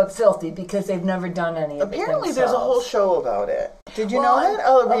 but filthy, because they've never done any of it themselves. Apparently there's a whole show about it. Did you know that?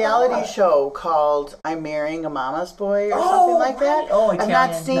 A reality show called I'm Marrying a Mama's Boy or something like that? Oh, I've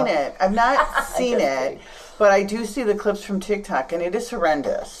not seen it. I've not seen it, but I do see the clips from TikTok, and it is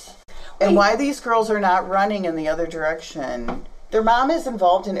horrendous. And why these girls are not running in the other direction. Their mom is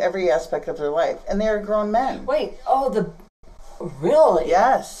involved in every aspect of their life, and they are grown men. Really?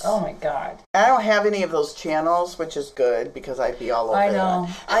 Yes. Oh my God. I don't have any of those channels, which is good because I'd be all over I know.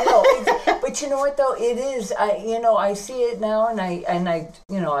 But you know what though? It is. I see it now, and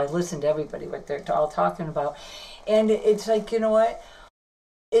I listen to everybody what they're all talking about, and it's like, you know what?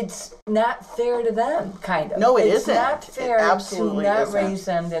 It's not fair to them, kind of. No, it's isn't. Not fair it absolutely to not isn't. raise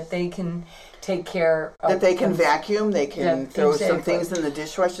them that they can take care of. That they can vacuum, they can throw some things in the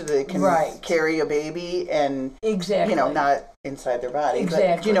dishwasher, they can carry a baby and, not inside their body.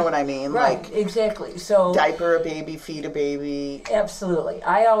 Exactly. But you know what I mean? Right, like, exactly. So diaper a baby, feed a baby. Absolutely.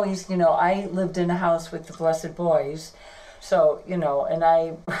 I always, I lived in a house with the Blessed Boys. So, and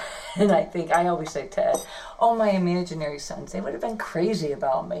I think, I always say, Ted, oh, my imaginary sons, they would have been crazy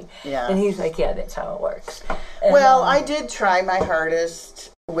about me. Yeah. And he's like, yeah, that's how it works. And, well, I did try my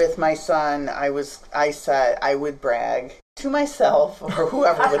hardest with my son. I said I would brag to myself or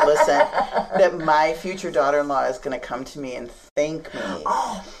whoever would listen that my future daughter-in-law is going to come to me and thank me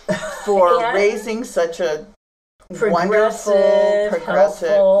for raising such a wonderful, progressive,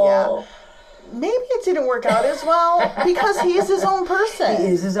 helpful. Maybe it didn't work out as well because he's his own person. He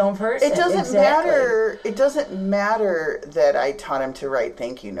is his own person. It doesn't matter. It doesn't matter that I taught him to write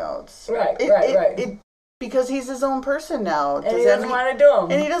thank you notes. Right. Because he's his own person now. And he doesn't want to do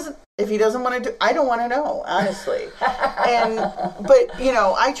them. And he doesn't. If he doesn't want to do, I don't want to know, honestly. But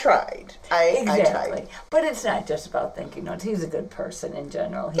I tried. I tried. But it's not just about thinking notes. He's a good person in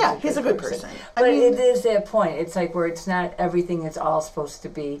general. He's a good person. But it is that point. It's like where it's not everything is all supposed to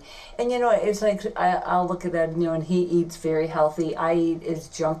be. And it's like I'll look at that, and he eats very healthy. I eat as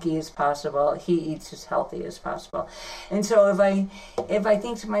junky as possible. He eats as healthy as possible. And so if I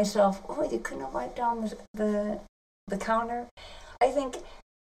think to myself, oh, you couldn't have wiped down the counter, I think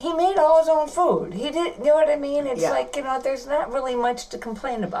he made all his own food. He did, you know what I mean? It's like, there's not really much to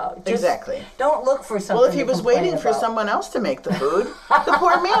complain about. Just exactly. Don't look for something. Well, if he was waiting for someone else to make the food, the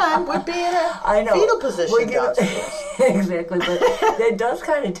poor man would be in a fetal position. Exactly. But that does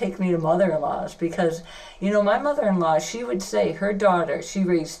kind of take me to mother-in-laws because, my mother-in-law, she would say her daughter, she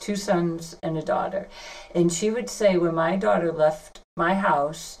raised 2 sons and a daughter. And she would say when my daughter left my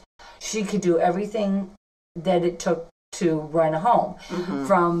house, she could do everything that it took to run a home,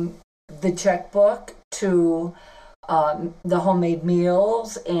 from the checkbook to the homemade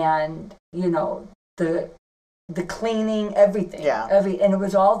meals and the cleaning, everything. Yeah. And it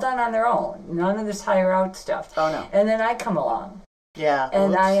was all done on their own. None of this hire out stuff. Oh no. And then I come along. Yeah.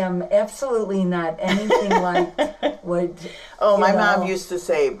 And I am absolutely not anything like what. Oh, my mom used to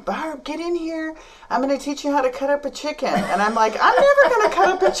say, Barb, get in here. I'm going to teach you how to cut up a chicken. And I'm like, I'm never going to cut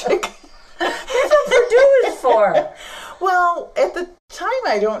up a chicken. That's what Purdue is for. Well, at the time,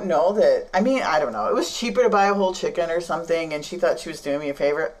 I don't know that. I don't know. It was cheaper to buy a whole chicken or something, and she thought she was doing me a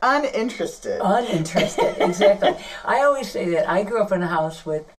favor. Uninterested, exactly. I always say that I grew up in a house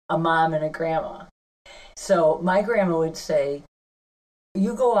with a mom and a grandma. So my grandma would say,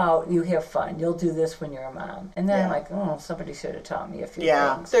 you go out, you have fun. You'll do this when you're a mom. And then I'm like, oh, somebody should have taught me a few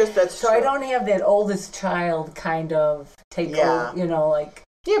things. That's so true. I don't have that oldest child kind of take over, like.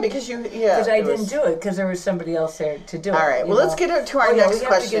 Yeah, because I didn't do it because there was somebody else there to do it. All right. Well, let's get to our next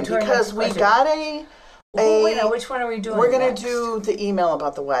question because we got a. Wait, now, which one are we doing? We're going to do the email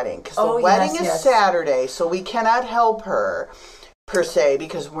about the wedding because the wedding is Saturday, so we cannot help her per se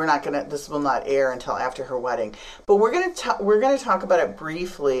because we're not going to. This will not air until after her wedding. But we're going to talk about it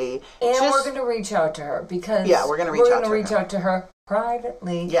briefly, and we're going to reach out to her because we're going to reach out to her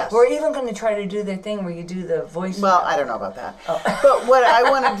privately. Yes. We're even going to try to do the thing where you do the voice. Well, I don't know about that. Oh. But what I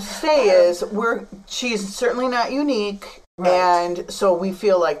wanted to say is she's certainly not unique. Right. And so we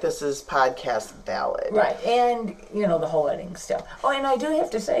feel like this is podcast valid. Right. And, the whole wedding stuff. Oh, and I do have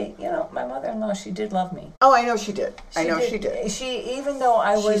to say, my mother-in-law, she did love me. Oh, I know she did. She did. Even though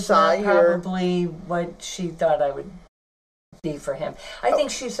I was probably what she thought I would be for him. I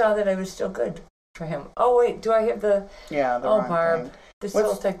think she saw that I was still good for him. Oh, wait, do I have the... Yeah, the wrong Barb. Thing. This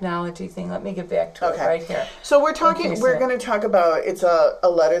little technology thing. Let me get back to it right here. So we're talking. We're going to talk about. It's a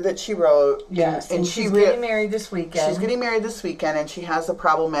letter that she wrote. Yes, and she's getting married this weekend. She's getting married this weekend, and she has a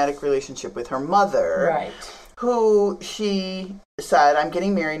problematic relationship with her mother. Right. Who she said, "I'm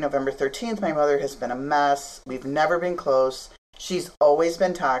getting married November 13th. My mother has been a mess. We've never been close. She's always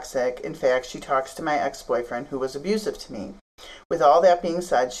been toxic. In fact, she talks to my ex-boyfriend who was abusive to me. With all that being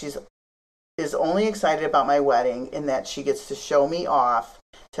said, she's is only excited about my wedding in that she gets to show me off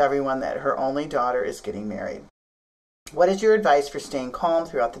to everyone that her only daughter is getting married. What is your advice for staying calm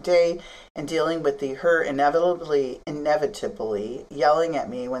throughout the day and dealing with her inevitably yelling at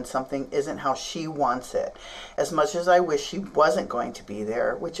me when something isn't how she wants it? As much as I wish she wasn't going to be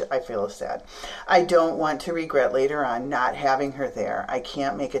there, which I feel is sad, I don't want to regret later on not having her there. I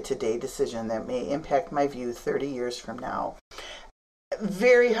can't make a today decision that may impact my view 30 years from now."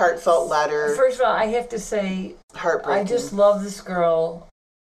 Very heartfelt letter. First of all, I have to say, heartbreaking. I just love this girl.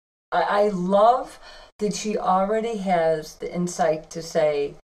 I love that she already has the insight to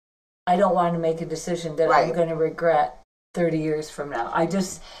say, I don't want to make a decision that I'm going to regret 30 years from now. I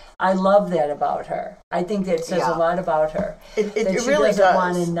love that about her. I think that says a lot about her. It really doesn't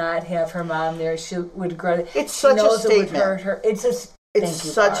want to not have her mom there. She would regret it. It's such a statement. It would hurt her. it's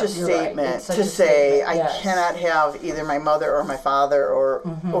such a statement to say I cannot have either my mother or my father or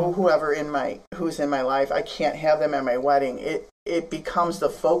whoever who's in my life. I can't have them at my wedding. It becomes the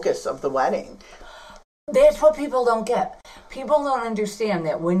focus of the wedding. That's what people don't get. People don't understand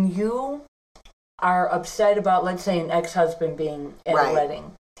that when you are upset about, let's say, an ex-husband being at a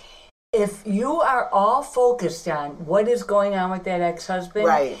wedding, if you are all focused on what is going on with that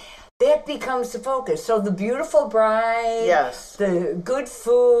ex-husband, that becomes the focus. So the beautiful bride, the good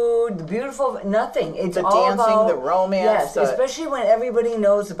food, the beautiful nothing. It's the all dancing, about, the romance. Yes, especially when everybody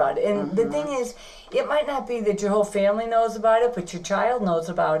knows about it. And the thing is, it might not be that your whole family knows about it, but your child knows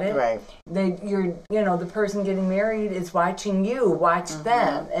about it. Right. That the person getting married is watching you, watch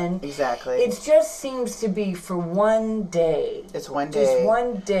them. And exactly. It just seems to be for one day. It's one day. Just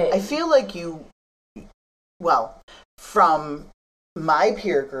one day. I feel like from my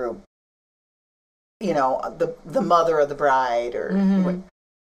peer group, the mother of the bride, or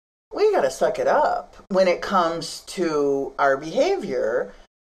we got to suck it up when it comes to our behavior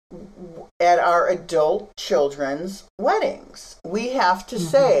at our adult children's weddings. We have to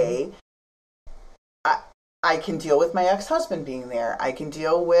say, I can deal with my ex-husband being there. I can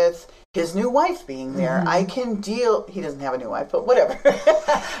deal with his new wife being there. I can deal. He doesn't have a new wife, but whatever.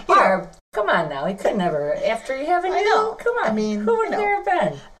 Barb, come on now. He could never. After you have a new, come on. I mean, who would there have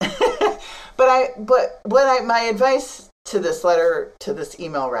been? But my advice to this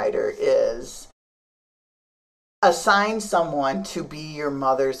email writer is assign someone to be your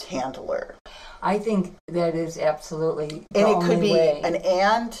mother's handler. I think that is absolutely the and it only could be way. An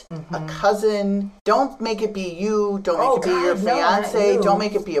aunt, a cousin. Don't make it be you. Don't make it be your fiance. Don't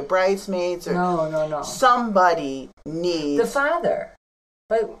make it be a bridesmaids. Or no. Somebody needs the father.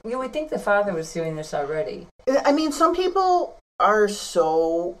 But you would think the father was doing this already. I mean, some people are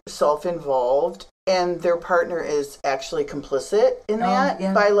so self-involved and their partner is actually complicit in that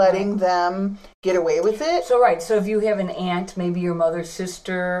by letting them get away with it. So if you have an aunt, maybe your mother's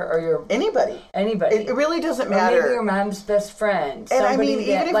sister or your anybody, it really doesn't matter. Or maybe your mom's best friend. And I mean,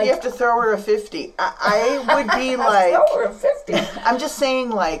 even if you have to throw her a 50, I would be like, throw her a 50. I'm just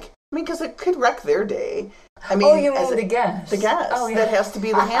saying, because it could wreck their day. I mean, you mean the guest? The guest. Oh, yeah. That has to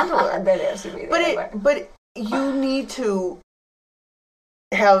be the handler. That has to be the handler. But you need to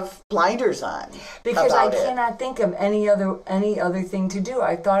have blinders on because I cannot think of any other thing to do.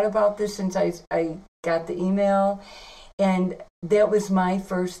 I thought about this since I got the email, and that was my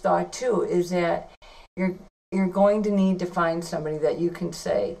first thought too. Is that you're going to need to find somebody that you can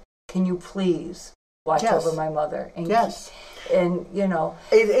say, "Can you please watch over my mother?" And and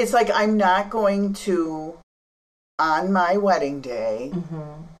it's like I'm not going to on my wedding day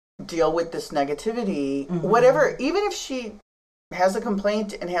deal with this negativity, whatever. Even if she has a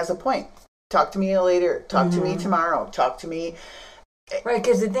complaint and has a point. Talk to me later. Talk to me tomorrow. Talk to me. Right,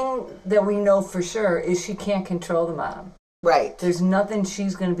 because the thing that we know for sure is she can't control the mom. Right. There's nothing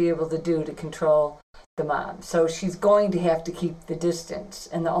she's going to be able to do to control the mom. So she's going to have to keep the distance.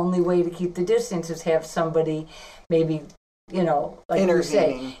 And the only way to keep the distance is have somebody maybe, like you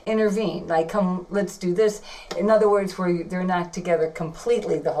say, intervene. Like, come, let's do this. In other words, where they're not together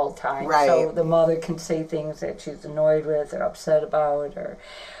completely the whole time. Right. So the mother can say things that she's annoyed with or upset about or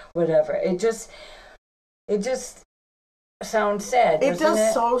whatever. It just sounds sad. It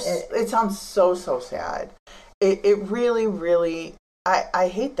does. It sounds so sad. It really, really. I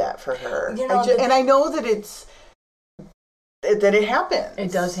hate that for her. And I know that it happens.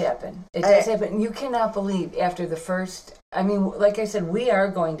 It does happen. It does happen. You cannot believe after the first. I mean, like I said, we are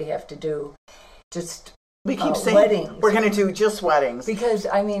going to have to do just. We keep saying weddings. We're going to do just weddings because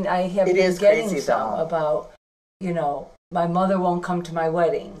I mean I have been getting some about my mother won't come to my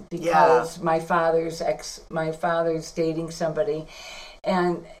wedding because my father's dating somebody,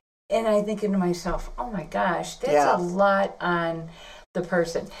 and I thinking to myself, oh my gosh, that's a lot on the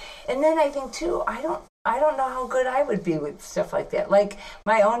person. And then I think too, I don't know how good I would be with stuff like that. Like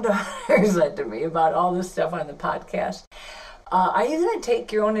my own daughter said to me about all this stuff on the podcast. Are you going to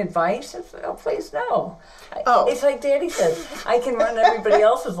take your own advice? Oh, please no. It's like Daddy says, I can run everybody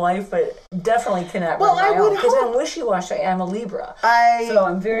else's life, but definitely cannot run my own. Because I'm wishy-washy. I'm a Libra. So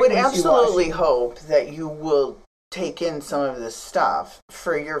I'm very would absolutely hope that you will take in some of this stuff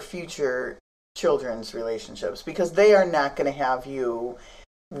for your future children's relationships, because they are not going to have you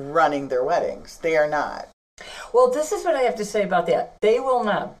running their weddings. They are not. Well, this is what I have to say about that. They will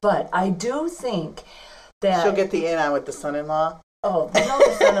not. But I do think that she'll get the in on with the son-in-law. Oh,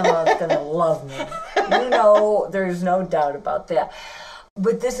 the son-in-law is going to love me. There's no doubt about that.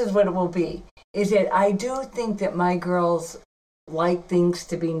 But this is what it will be, is that I do think that my girls like things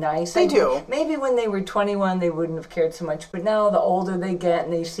to be nice. They do. Maybe when they were 21, they wouldn't have cared so much. But now, the older they get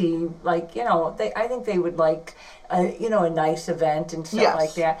and they see, like, I think they would like, a nice event and stuff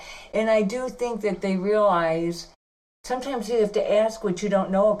like that. And I do think that they realize sometimes you have to ask what you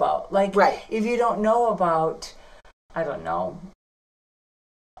don't know about. Like, if you don't know about, I don't know.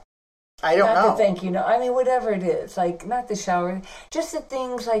 I don't know. Not to think, I mean, whatever it is, like, not the shower, just the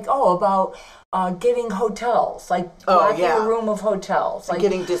things like, about getting hotels, like, blocking a room of hotels. Like,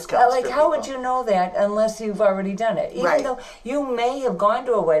 getting discounts like, for how people. would you know that unless you've already done it? Even though you may have gone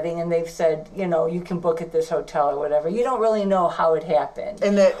to a wedding and they've said, you can book at this hotel or whatever. You don't really know how it happened.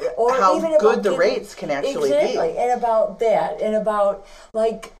 And how good the rates can actually be. Exactly. And about that. And about,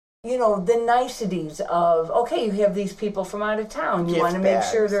 like, the niceties of, okay, you have these people from out of town. You want to make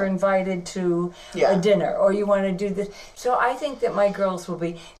sure they're invited to a dinner, or you want to do this. So I think that my girls will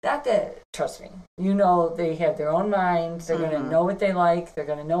be, not that, trust me, they have their own minds. They're going to know what they like. They're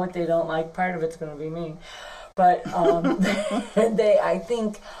going to know what they don't like. Part of it's going to be me. But I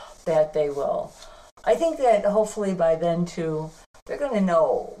think that they will. I think that hopefully by then, too, they're going to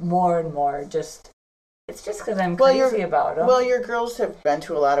know more and more It's just because I'm crazy about them. Well, your girls have been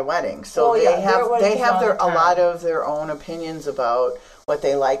to a lot of weddings, so they have a lot of their own opinions about what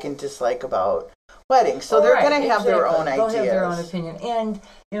they like and dislike about weddings. So they're going to have their own ideas. They'll have their own opinion. And,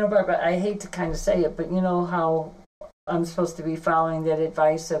 Barbara, I hate to kind of say it, but you know how I'm supposed to be following that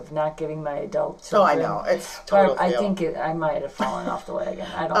advice of not getting my adult children? Oh, I know. It's total I think I might have fallen off the wagon.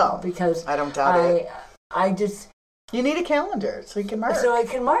 I don't know. Because I don't doubt it. I just... You need a calendar so you can mark. So I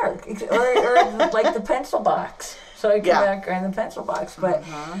can mark. Or like the pencil box. So I can mark on the pencil box. But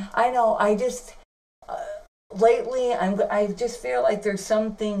I know, I just... lately, I just feel like there's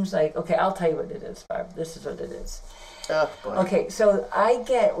some things like... Okay, I'll tell you what it is, Barb. This is what it is. Oh, boy. Okay, so I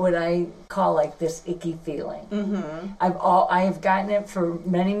get what I call like this icky feeling. I have gotten it for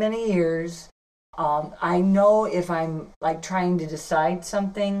many, many years. I know if I'm like trying to decide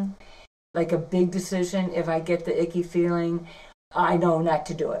something... like a big decision, if I get the icky feeling, I know not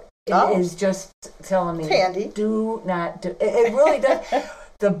to do it. It is just telling me, do not do it. It really does.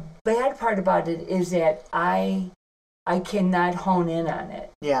 The bad part about it is that I cannot hone in on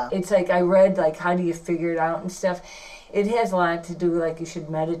it. Yeah. It's like I read, like, how do you figure it out and stuff. It has a lot to do, like, you should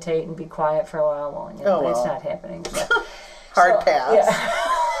meditate and be quiet for a while. Well, it's not happening. So. Hard pass. Yeah.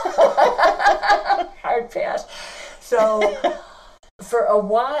 Hard pass. So... for a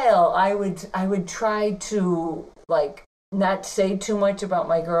while, I would try to like not say too much about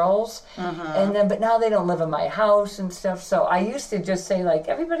my girls, but now they don't live in my house and stuff. So I used to just say like,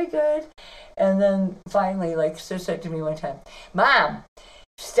 everybody good, and then finally, like, Sis said to me one time, "Mom,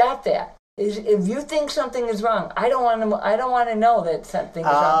 stop that. If you think something is wrong, I don't want to know that something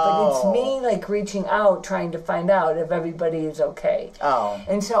is wrong. But it's me like reaching out, trying to find out if everybody is okay."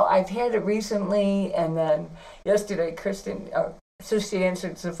 And so I've had it recently, and then yesterday, Kristen. So she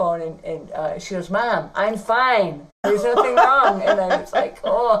answered the phone and she goes, "Mom, I'm fine. There's nothing wrong." And I was like,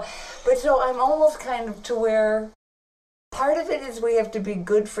 oh. But so I'm almost kind of to where part of it is we have to be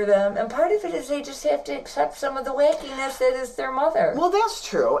good for them, and part of it is they just have to accept some of the wackiness that is their mother. Well, that's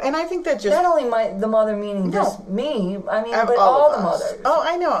true. And I think that just... Not only the mother meaning just me, I mean, but all the mothers. Oh,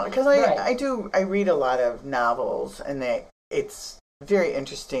 I know. Because I read a lot of novels, and it's very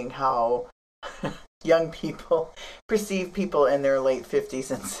interesting how... young people perceive people in their late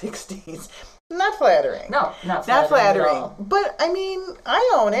 50s and 60s. Not flattering. No, not flattering. But I mean, I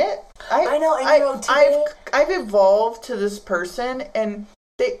own it. I know. And I've evolved to this person, and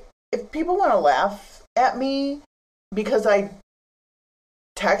if people want to laugh at me because I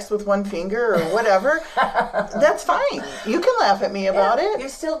text with one finger or whatever, that's fine. You can laugh at me about it. You're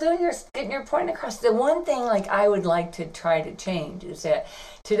still getting your point across. The one thing like I would like to try to change is that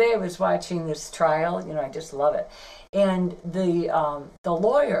today I was watching this trial, I just love it. And the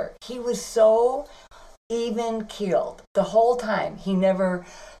lawyer, he was so even keeled the whole time. He never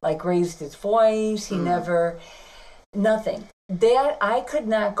like raised his voice, he never nothing. That I could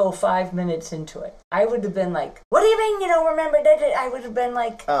not go 5 minutes into it. I would have been like, "What do you mean you don't remember that?" I would have been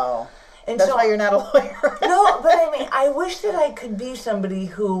like, "Oh, and that's why you're not a lawyer." No, but I mean, I wish that I could be somebody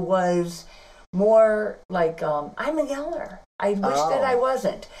who was more like, I'm a yeller. I wish that I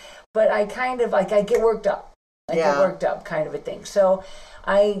wasn't, but I kind of like I get worked up. Get worked up, kind of a thing. So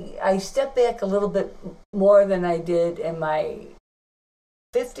I step back a little bit more than I did in my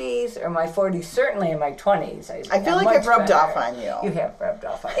 50s or my 40s, certainly in my 20s. I feel like I've rubbed off on you. You have rubbed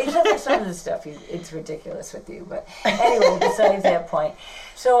off on me. Except for some of the stuff, it's ridiculous with you. But anyway, besides that point.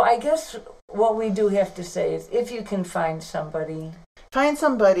 So I guess what we do have to say is if you can find somebody.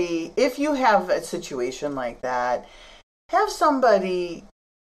 If you have a situation like that, have somebody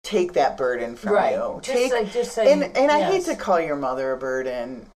take that burden from Right. you. Just say, and I yes. hate to call your mother a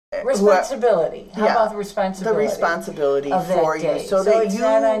burden. Responsibility. How Yeah. about the responsibility? The responsibility of that for day. you, so that it's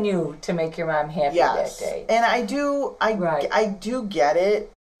not on you to make your mom happy Yes, that day. and I do get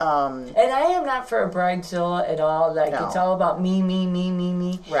it. And I am not for a bridezilla at all. Like No. it's all about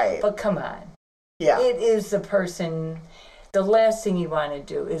me. Right. But come on. Yeah. It is the person. The last thing you want to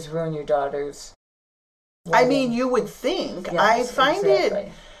do is ruin your daughter's I wedding. mean, you would think. Yes, I find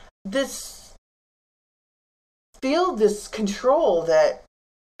exactly. this control that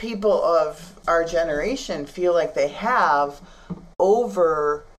people of our generation feel like they have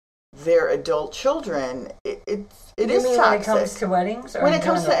over their adult children. It You is mean toxic. when it comes to weddings? Or When in it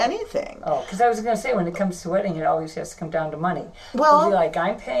comes to general? anything. Oh, because I was going to say, when it comes to wedding, it always has to come down to money. Well, It'll be like,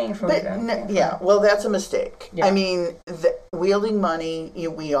 I'm paying for it. I'm paying for yeah. it. Well, that's a mistake. Yeah. I mean, wielding money,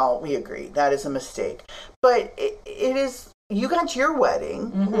 we agree that is a mistake. But it is. You got your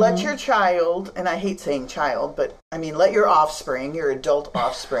wedding. Mm-hmm. Let your child, and I hate saying child, but I mean, let your offspring, your adult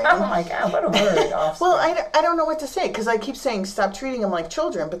offspring. Oh my God, what a word. Offspring. Well, I don't know what to say because I keep saying stop treating them like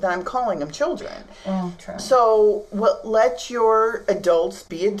children, but then I'm calling them children. Oh, true. So let your adults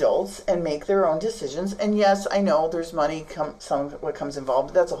be adults and make their own decisions. And yes, I know there's money, what comes involved,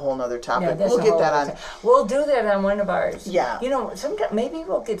 but that's a whole nother topic. that's We'll a get whole that other on. thing. We'll do that on one of ours. Yeah. You know, maybe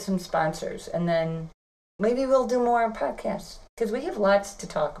we'll get some sponsors, and then maybe we'll do more podcasts because we have lots to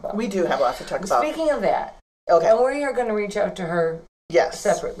talk about. We do have lots to talk about. Speaking of that, Okay. and we are going to reach out to her Yes.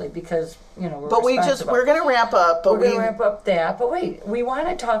 separately because we're But responsible. we're going to wrap up. But We're going to wrap up that. But wait, we want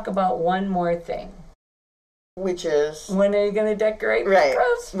to talk about one more thing. which is When are you going to decorate for right.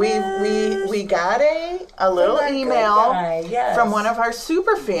 Christmas? We got a little From our good email guy, yes. from one of our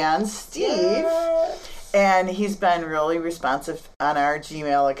super fans, Steve. Yes. And he's been really responsive on our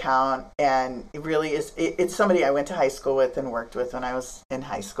Gmail account, and it really is. It's somebody I went to high school with and worked with when I was in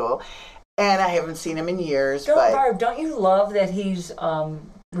high school, and I haven't seen him in years. Barb, don't you love that he's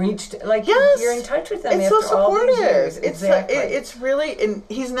reached? Like Yes. you're in touch with him It's after so all these years. supportive. Exactly. It's really, and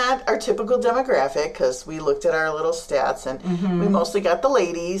he's not our typical demographic because we looked at our little stats and we mostly got the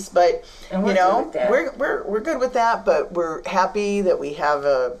ladies, but And we're good with that. we're good with that. But we're happy that we have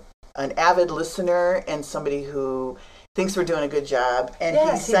an avid listener and somebody who thinks we're doing a good job. And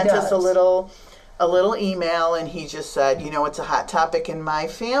Yes, he sent us does. a little email, and he just said, it's a hot topic in my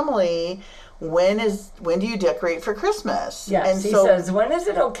family. When do you decorate for Christmas? Yes, and he says, when is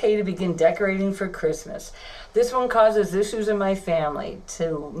it okay to begin decorating for Christmas? This one causes issues in my family.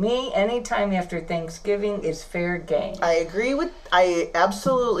 To me, any time after Thanksgiving is fair game. I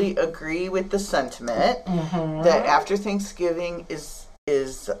absolutely agree with the sentiment that after Thanksgiving is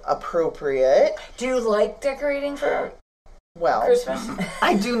appropriate. Do you like decorating for Well, Christmas?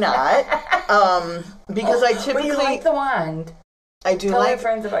 I do not, because I But typically you like the wand. I do Tell like. your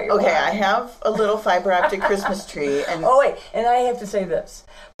friends about your Okay, wand. I have a little fiber optic Christmas tree, and Oh, wait, and I have to say this.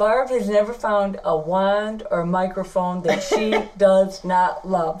 Barb has never found a wand or microphone that she does not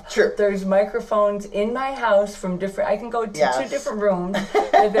love. True. There's microphones in my house from different, I can go to Yes. 2 different rooms.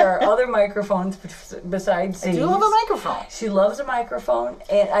 And there are other microphones besides I these. do have a microphone. She loves a microphone,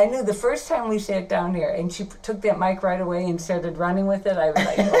 and I knew the first time we sat down here and she took that mic right away and started running with it, I was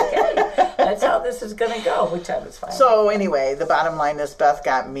like, okay, that's how this is going to go, which I was fine. So anyway, the bottom line is Beth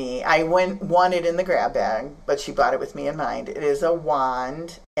got me. I won it in the grab bag, but she bought it with me in mind. It is a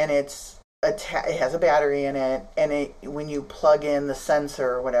wand, and it has a battery in it, and when you plug in the sensor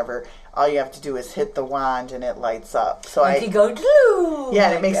or whatever, all you have to do is hit the wand and it lights up. So like you go, doo! yeah,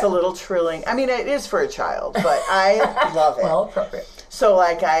 and it Like makes that. a little trilling. I mean, it is for a child, but I love it. Well, appropriate. So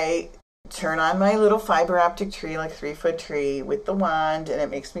I turn on my little fiber optic tree, like 3-foot tree, with the wand, and it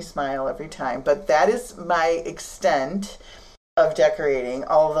makes me smile every time. But that is my extent of decorating,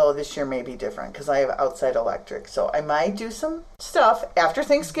 although this year may be different because I have outside electric. So I might do some stuff after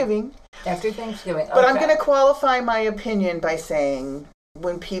Thanksgiving. After Thanksgiving. But I'm okay. going to qualify my opinion by saying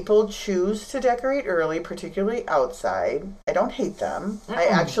when people choose to decorate early, particularly outside, I don't hate them. I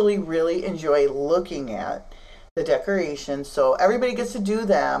actually really enjoy looking at the decorations. So everybody gets to do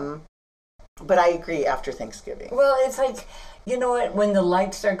them. But I agree after Thanksgiving. Well, it's like, you know what, when the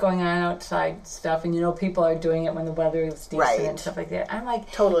lights start going on outside stuff, and people are doing it when the weather is decent Right. and stuff like that, I'm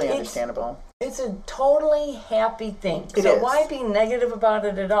like, Totally it's- understandable. It's a totally happy thing. It so is. why be negative about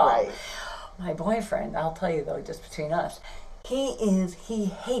it at all? Right. My boyfriend, I'll tell you though, just between us, he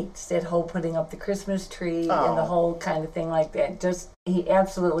hates that whole putting up the Christmas tree and the Oh. whole kind of thing like that. Just He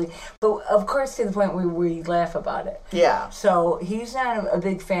absolutely, but of course to the point where we laugh about it. Yeah. So he's not a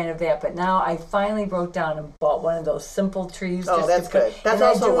big fan of that, but now I finally broke down and bought one of those simple trees. Oh, that's good. That's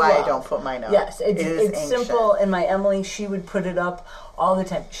also why I don't put mine up. Yes, it's simple, and my Emily, she would put it up all the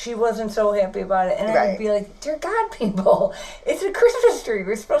time. She wasn't so happy about it, and I would be like, "Dear God, people, it's a Christmas tree.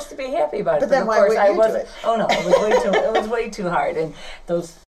 We're supposed to be happy about it." But then why would you do it? Oh no, it was way too hard, and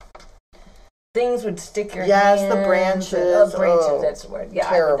those things would stick your hands. Yes, the branches. That's the word. Yeah,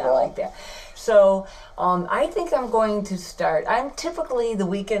 terrible. I would not like that. So I think I'm going to start. I'm typically the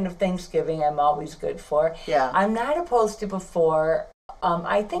weekend of Thanksgiving. I'm always good for. Yeah. I'm not opposed to before.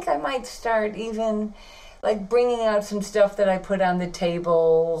 I think I might start even like bringing out some stuff that I put on the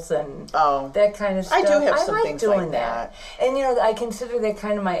tables and that kind of stuff. I do have some like things doing like that. And I consider that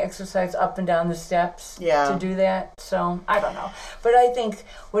kind of my exercise up and down the steps to do that. So I don't know. But I think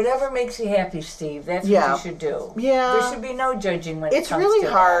whatever makes you happy, Steve, that's what you should do. Yeah. There should be no judging when it comes to It's really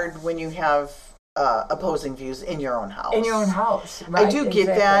hard when you have opposing views in your own house. In your own house, right? I do get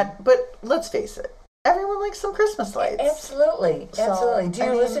that, but let's face it. Everyone likes some Christmas lights. Absolutely. Do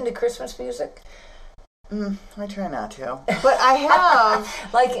you listen to Christmas music? I try not to, but I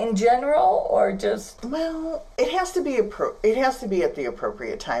have. Like in general, or just? Well, it has to be it has to be at the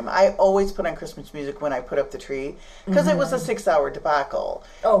appropriate time. I always put on Christmas music when I put up the tree because it was a 6-hour debacle.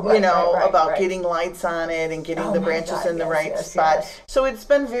 Oh, right, about getting lights on it and getting the branches in the right spot. Yes. So it's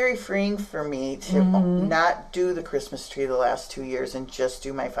been very freeing for me to not do the Christmas tree the last 2 years and just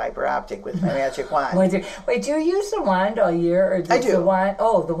do my fiber optic with my magic wand. Wait, do you use the wand all year, or I do. The wand?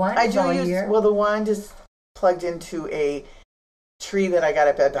 Oh, the wand is all year. Well, the wand is plugged into a tree that I got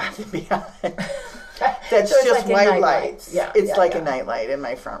at Bed Bath & Beyond. That's so just like white lights. Yeah, it's like a night light in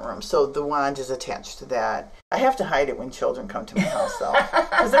my front room. So the wand is attached to that. I have to hide it when children come to my house, though,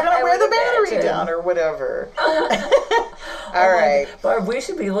 because they're going to wear the battery down or whatever. All right. Barb, we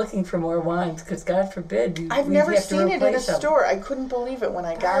should be looking for more wands, because God forbid I've never seen it in a store. I couldn't believe it when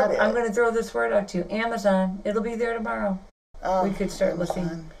I got it. I'm going to throw this word out to you. Amazon. It'll be there tomorrow. We could start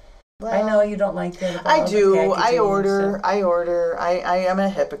looking. Well, I know you don't like that. I do. I order. I am a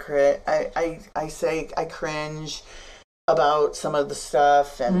hypocrite. I say I cringe about some of the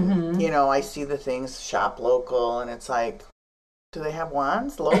stuff, and I see the things shop local, and it's like, do they have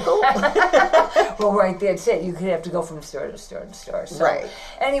wands local? Well, right, that's it. You could have to go from store to store to store. So, right.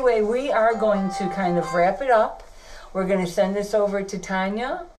 Anyway, we are going to kind of wrap it up. We're going to send this over to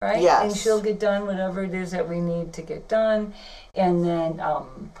Tanya, right? Yes. And she'll get done whatever it is that we need to get done, and then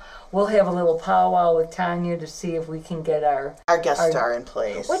we'll have a little powwow with Tanya to see if we can get our guest star in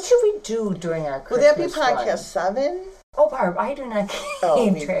place. What should we do during our Christmas? Would that be podcast 7? Oh, Barb, I do not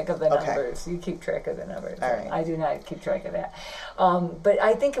keep track of the numbers. You keep track of the numbers. All right. I do not keep track of that. But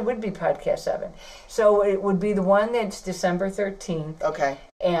I think it would be podcast 7. So it would be the one that's December 13th. Okay.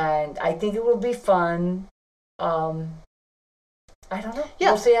 And I think it will be fun. I don't know.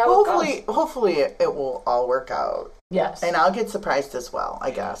 Yeah. We'll see how it goes. Hopefully it will all work out. Yes. And I'll get surprised as well, I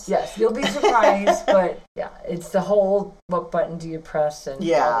guess. Yes, you'll be surprised, but yeah, it's the whole what button do you press and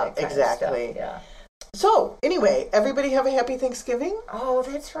all that kind exactly. of stuff. Yeah. So, anyway, everybody have a happy Thanksgiving. Oh,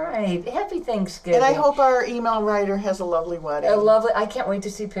 that's right. Happy Thanksgiving. And I hope our email writer has a lovely wedding. I can't wait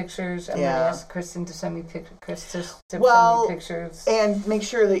to see pictures. I'm going to ask Kristen to send me pictures. Send me pictures. And make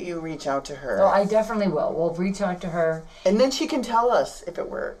sure that you reach out to her. Oh, I definitely will. We'll reach out to her. And then she can tell us if it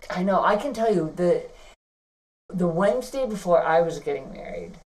worked. I know. I can tell you, the Wednesday before I was getting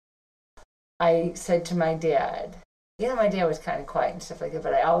married, I said to my dad, my dad was kind of quiet and stuff like that,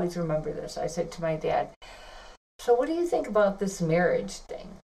 but I always remember this. I said to my dad, so what do you think about this marriage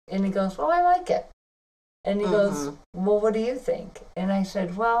thing? And he goes, well, I like it. And he goes, well, what do you think? And I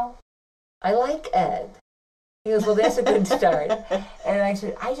said, well, I like Ed. He goes, well, that's a good start. And I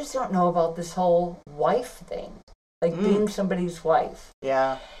said, I just don't know about this whole wife thing, like being somebody's wife.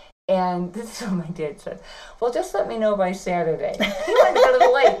 Yeah. And this is what my dad said. Well, just let me know by Saturday. He wanted to go to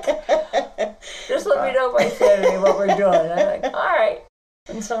the lake. Just let me know by Saturday what we're doing. And I'm like, all right.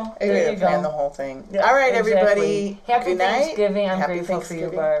 And so there you go. Plan the whole thing. Yeah, all right, everybody. Happy Good night. Thanksgiving. I'm grateful for you,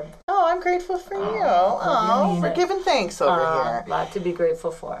 Barb. Oh, I'm grateful for you. Oh, we're giving thanks over here. A lot to be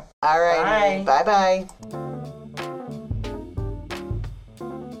grateful for. All righty. Bye-bye.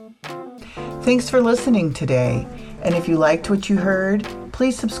 Thanks for listening today. And if you liked what you heard,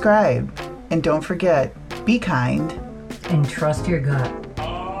 please subscribe. And don't forget, be kind. And trust your gut.